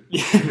plenty.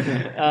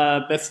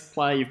 Best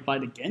player you've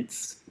played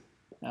against?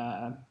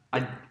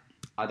 I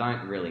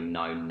don't really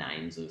know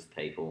names of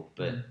people,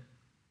 but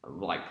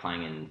like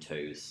playing in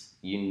 2s,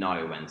 you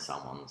know when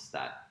someone's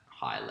that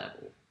high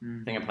level.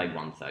 I think I played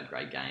 1 3rd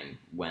grade game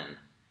when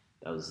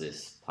there was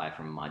this player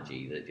from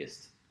Mudgee that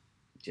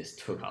just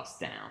took us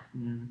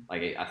down.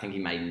 Like I think he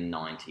made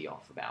 90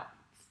 off about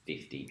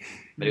 50,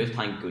 but he was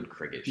playing good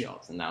cricket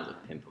shots, and that was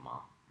at Pimpama.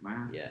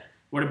 Wow. Yeah.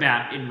 What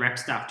about in rep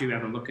stuff? Do you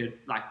ever look at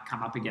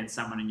come up against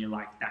someone and you're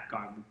like, that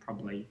guy would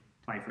probably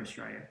play for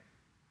Australia?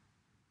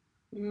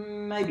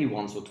 Maybe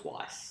once or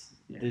twice.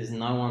 Yeah. There's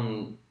no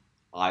one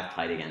I've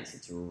played against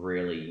that's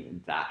really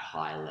that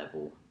high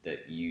level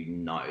that you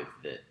know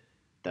that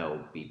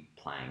they'll be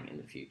playing in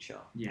the future.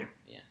 Yeah.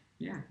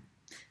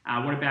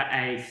 What about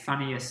a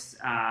funniest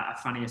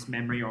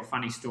memory or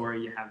funny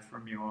story you have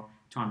from your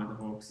time at the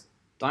Hawks?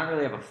 Don't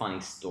really have a funny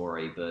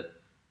story, but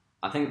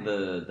I think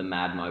the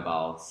Mad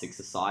Mobile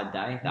 6-a-side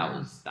day, that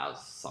was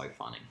so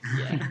funny.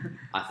 Yeah.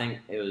 I think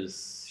it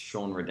was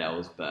Sean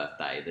Riddell's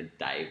birthday the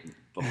day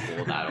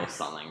before that or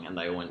something, and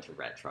they all went to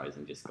retros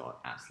and just got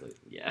absolute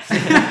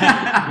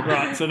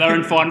Right, so they're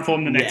in fine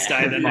form the next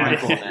day then. Fine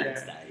form the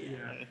next day.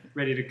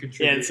 Ready to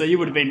contribute. Yeah, so you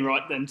would have been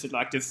right then to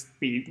just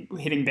be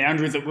hitting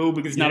boundaries at will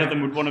because none of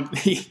them would want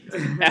to be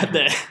out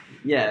there.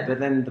 Yeah,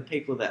 but then the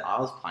people that I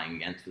was playing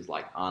against was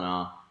like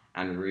Anna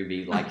and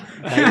Ruby, like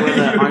they were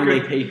the only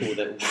people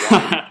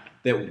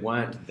that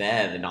weren't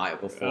there the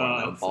night before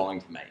and they were bowling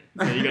to me.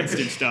 So you got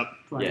stitched up.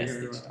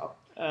 Stitched up.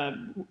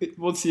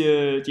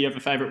 Do you have a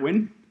favourite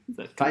win?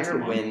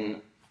 Favourite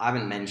win, I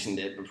haven't mentioned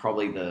it, but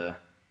probably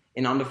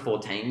in under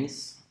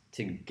 14s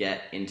to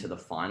get into the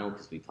final,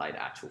 because we played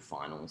actual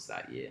finals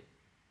that year.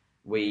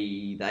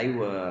 They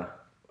were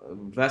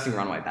versing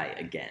Runaway Bay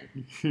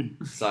again.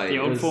 So the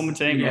old former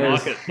team, I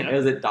like it. It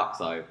was at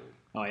Ducks Oval.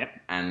 Oh, yep.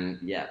 And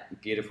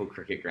beautiful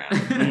cricket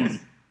ground.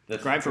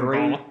 Great for a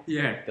bowler.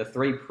 Yeah. The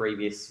 3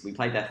 previous, we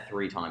played there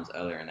 3 times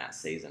earlier in that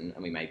season,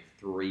 and we made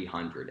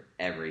 300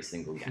 every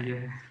single game.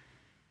 Yeah.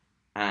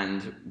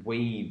 And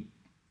we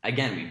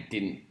again,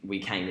 we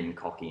came in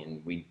cocky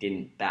and we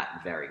didn't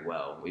bat very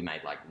well. We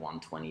made like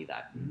 120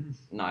 that.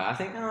 No, I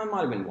think it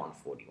might have been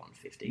 140,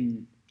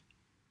 150.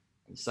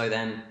 So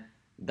then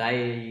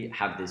they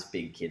have this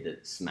big kid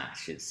that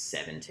smashes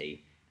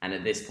 70. And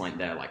at this point,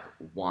 they're like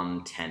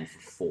 110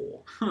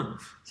 for 4.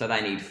 So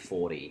they need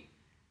 40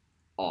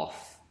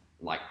 off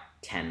like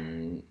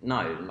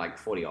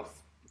 40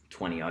 off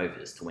 20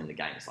 overs to win the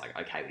game. It's like,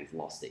 okay, we've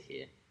lost it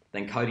here.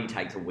 Then Cody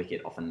takes a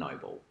wicket off a no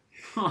ball.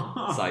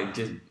 So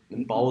just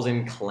bowls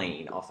him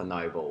clean off a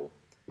no ball.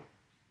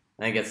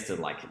 Then it gets to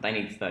like, they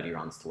need 30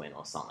 runs to win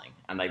or something.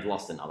 And they've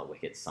lost another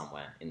wicket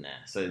somewhere in there.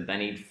 So they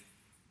need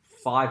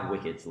 5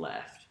 wickets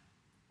left.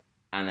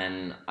 And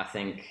then I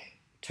think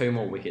 2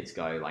 more wickets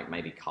go, like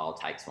maybe Kyle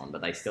takes one,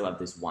 but they still have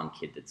this one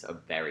kid that's a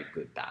very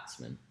good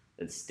batsman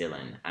that's still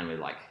in. And we're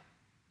like,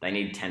 they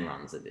need 10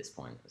 runs at this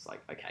point. It's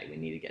like, okay, we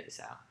need to get this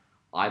out.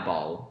 I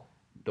bowl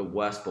the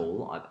worst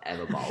ball I've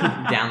ever bowled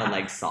down the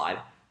leg side,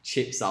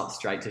 chips up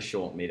straight to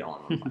short mid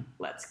on. I'm like,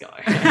 let's go.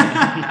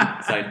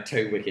 So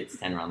 2 wickets,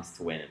 10 runs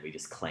to win, and we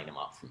just clean them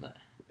up from there.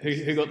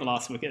 Who got the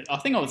last wicket? I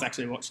think I was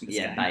actually watching this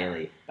game.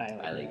 Bailey,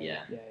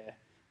 yeah.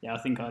 I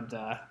think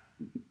I'd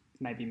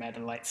maybe made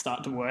a late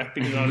start to work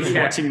because I was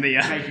watching the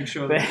making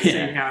sure that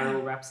seeing how it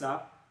all wraps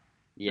up.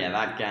 Yeah,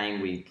 that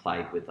game we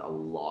played with a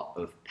lot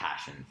of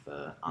passion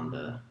for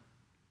under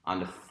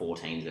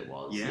 14s. It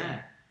was.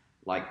 Yeah.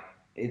 Like,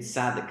 it's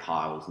sad that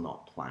Kyle's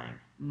not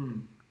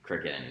playing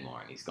cricket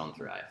anymore and he's gone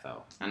through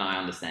AFL. And I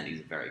understand he's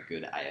a very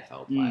good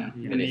AFL player.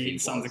 But if he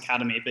Suns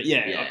Academy, but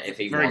if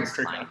he very was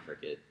good playing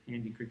cricket.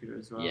 Handy cricketer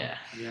as well.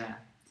 Yeah.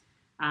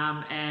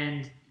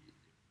 And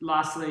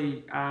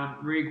lastly,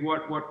 Rig,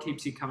 what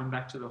keeps you coming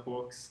back to the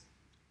Hawks?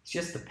 It's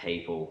just the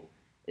people.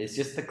 It's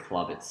just the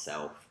club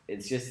itself.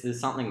 It's just, there's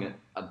something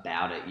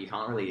about it. You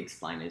can't really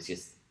explain it. It's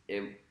just,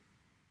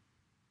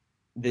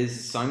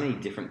 there's so many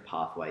different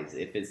pathways.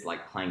 If it's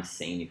like playing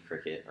senior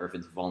cricket or if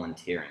it's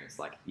volunteering, it's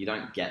like you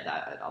don't get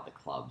that at other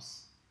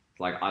clubs.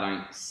 Like, I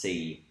don't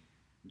see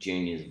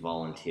juniors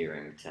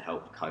volunteering to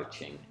help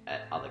coaching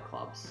at other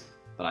clubs,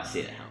 but I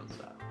see it at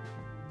Helensvale.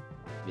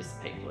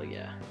 Just people,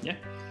 yeah.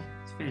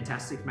 It's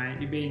fantastic, mate.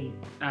 You've been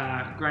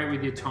great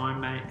with your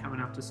time, mate,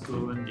 coming up to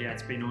school, and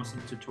it's been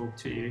awesome to talk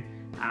to you.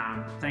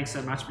 Thanks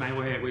so much,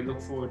 mate. We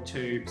look forward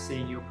to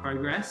seeing your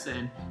progress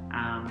and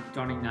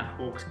donning that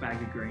Hawks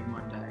bag of green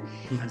one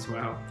day as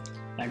well.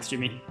 Thanks,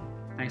 Jimmy.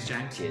 Thanks,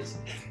 James. Cheers.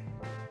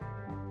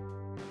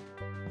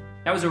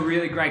 That was a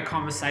really great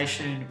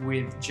conversation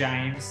with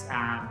James.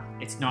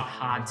 It's not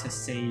hard to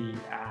see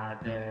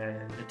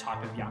the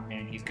type of young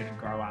man he's going to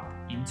grow up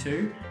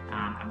into,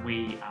 and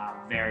we are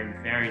very,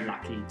 very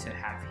lucky to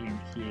have him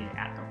here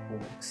at the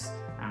Hawks.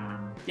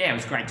 It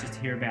was great just to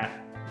hear about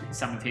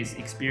some of his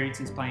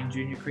experiences playing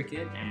junior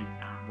cricket and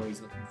what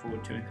he's looking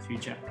forward to in the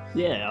future.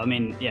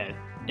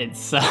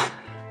 It's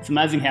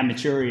amazing how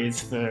mature he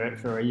is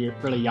for a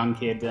really young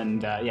kid,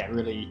 and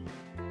really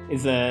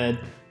is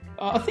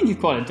I think he's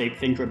quite a deep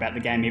thinker about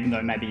the game, even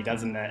though maybe he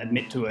doesn't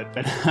admit to it.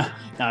 But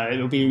no,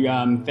 it'll be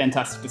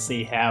fantastic to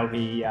see how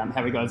he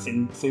goes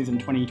in season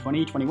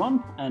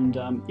 2020-21, and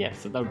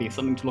so that'll be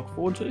something to look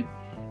forward to.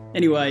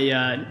 Anyway,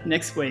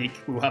 next week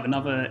we'll have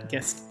another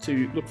guest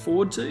to look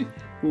forward to.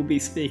 We'll be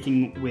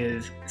speaking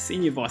with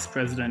Senior Vice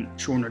President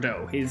Sean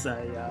Riddell. Here's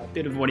a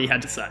bit of what he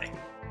had to say.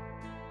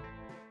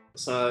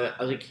 So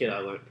as a kid, I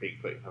learned pretty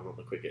quick I'm not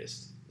the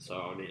quickest,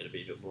 so I needed to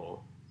be a bit more.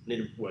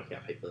 Need to work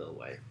out people the other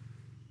way.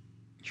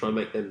 Try and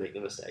make them make the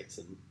mistakes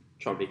and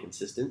try and be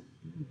consistent.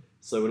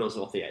 So when I was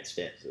off the 8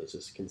 steps, it was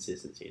just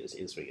consistency, and as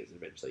in-swingers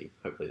eventually,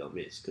 hopefully they'll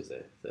miss because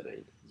they're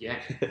 13.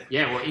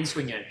 Well,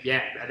 in-swinger,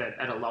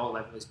 at a lower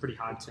level, it's pretty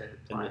hard to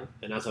play.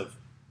 And as I've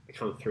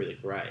come through the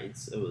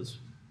grades, it was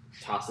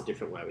tasked a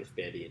different way with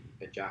Betty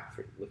and Jack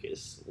for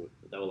Lucas.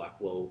 They were like,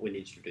 well, we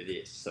need you to do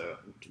this. So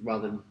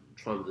rather than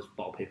trying to just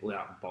bowl people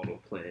out and bowl to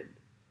a plan,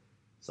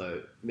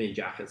 so me and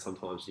Jack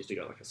sometimes used to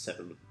go like a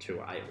 7-2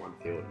 or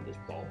 8-1 field and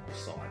just bowl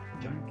side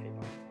and Jack keep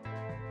up.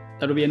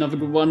 That'll be another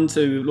good one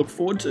to look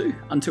forward to.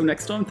 Until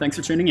next time, thanks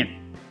for tuning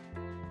in.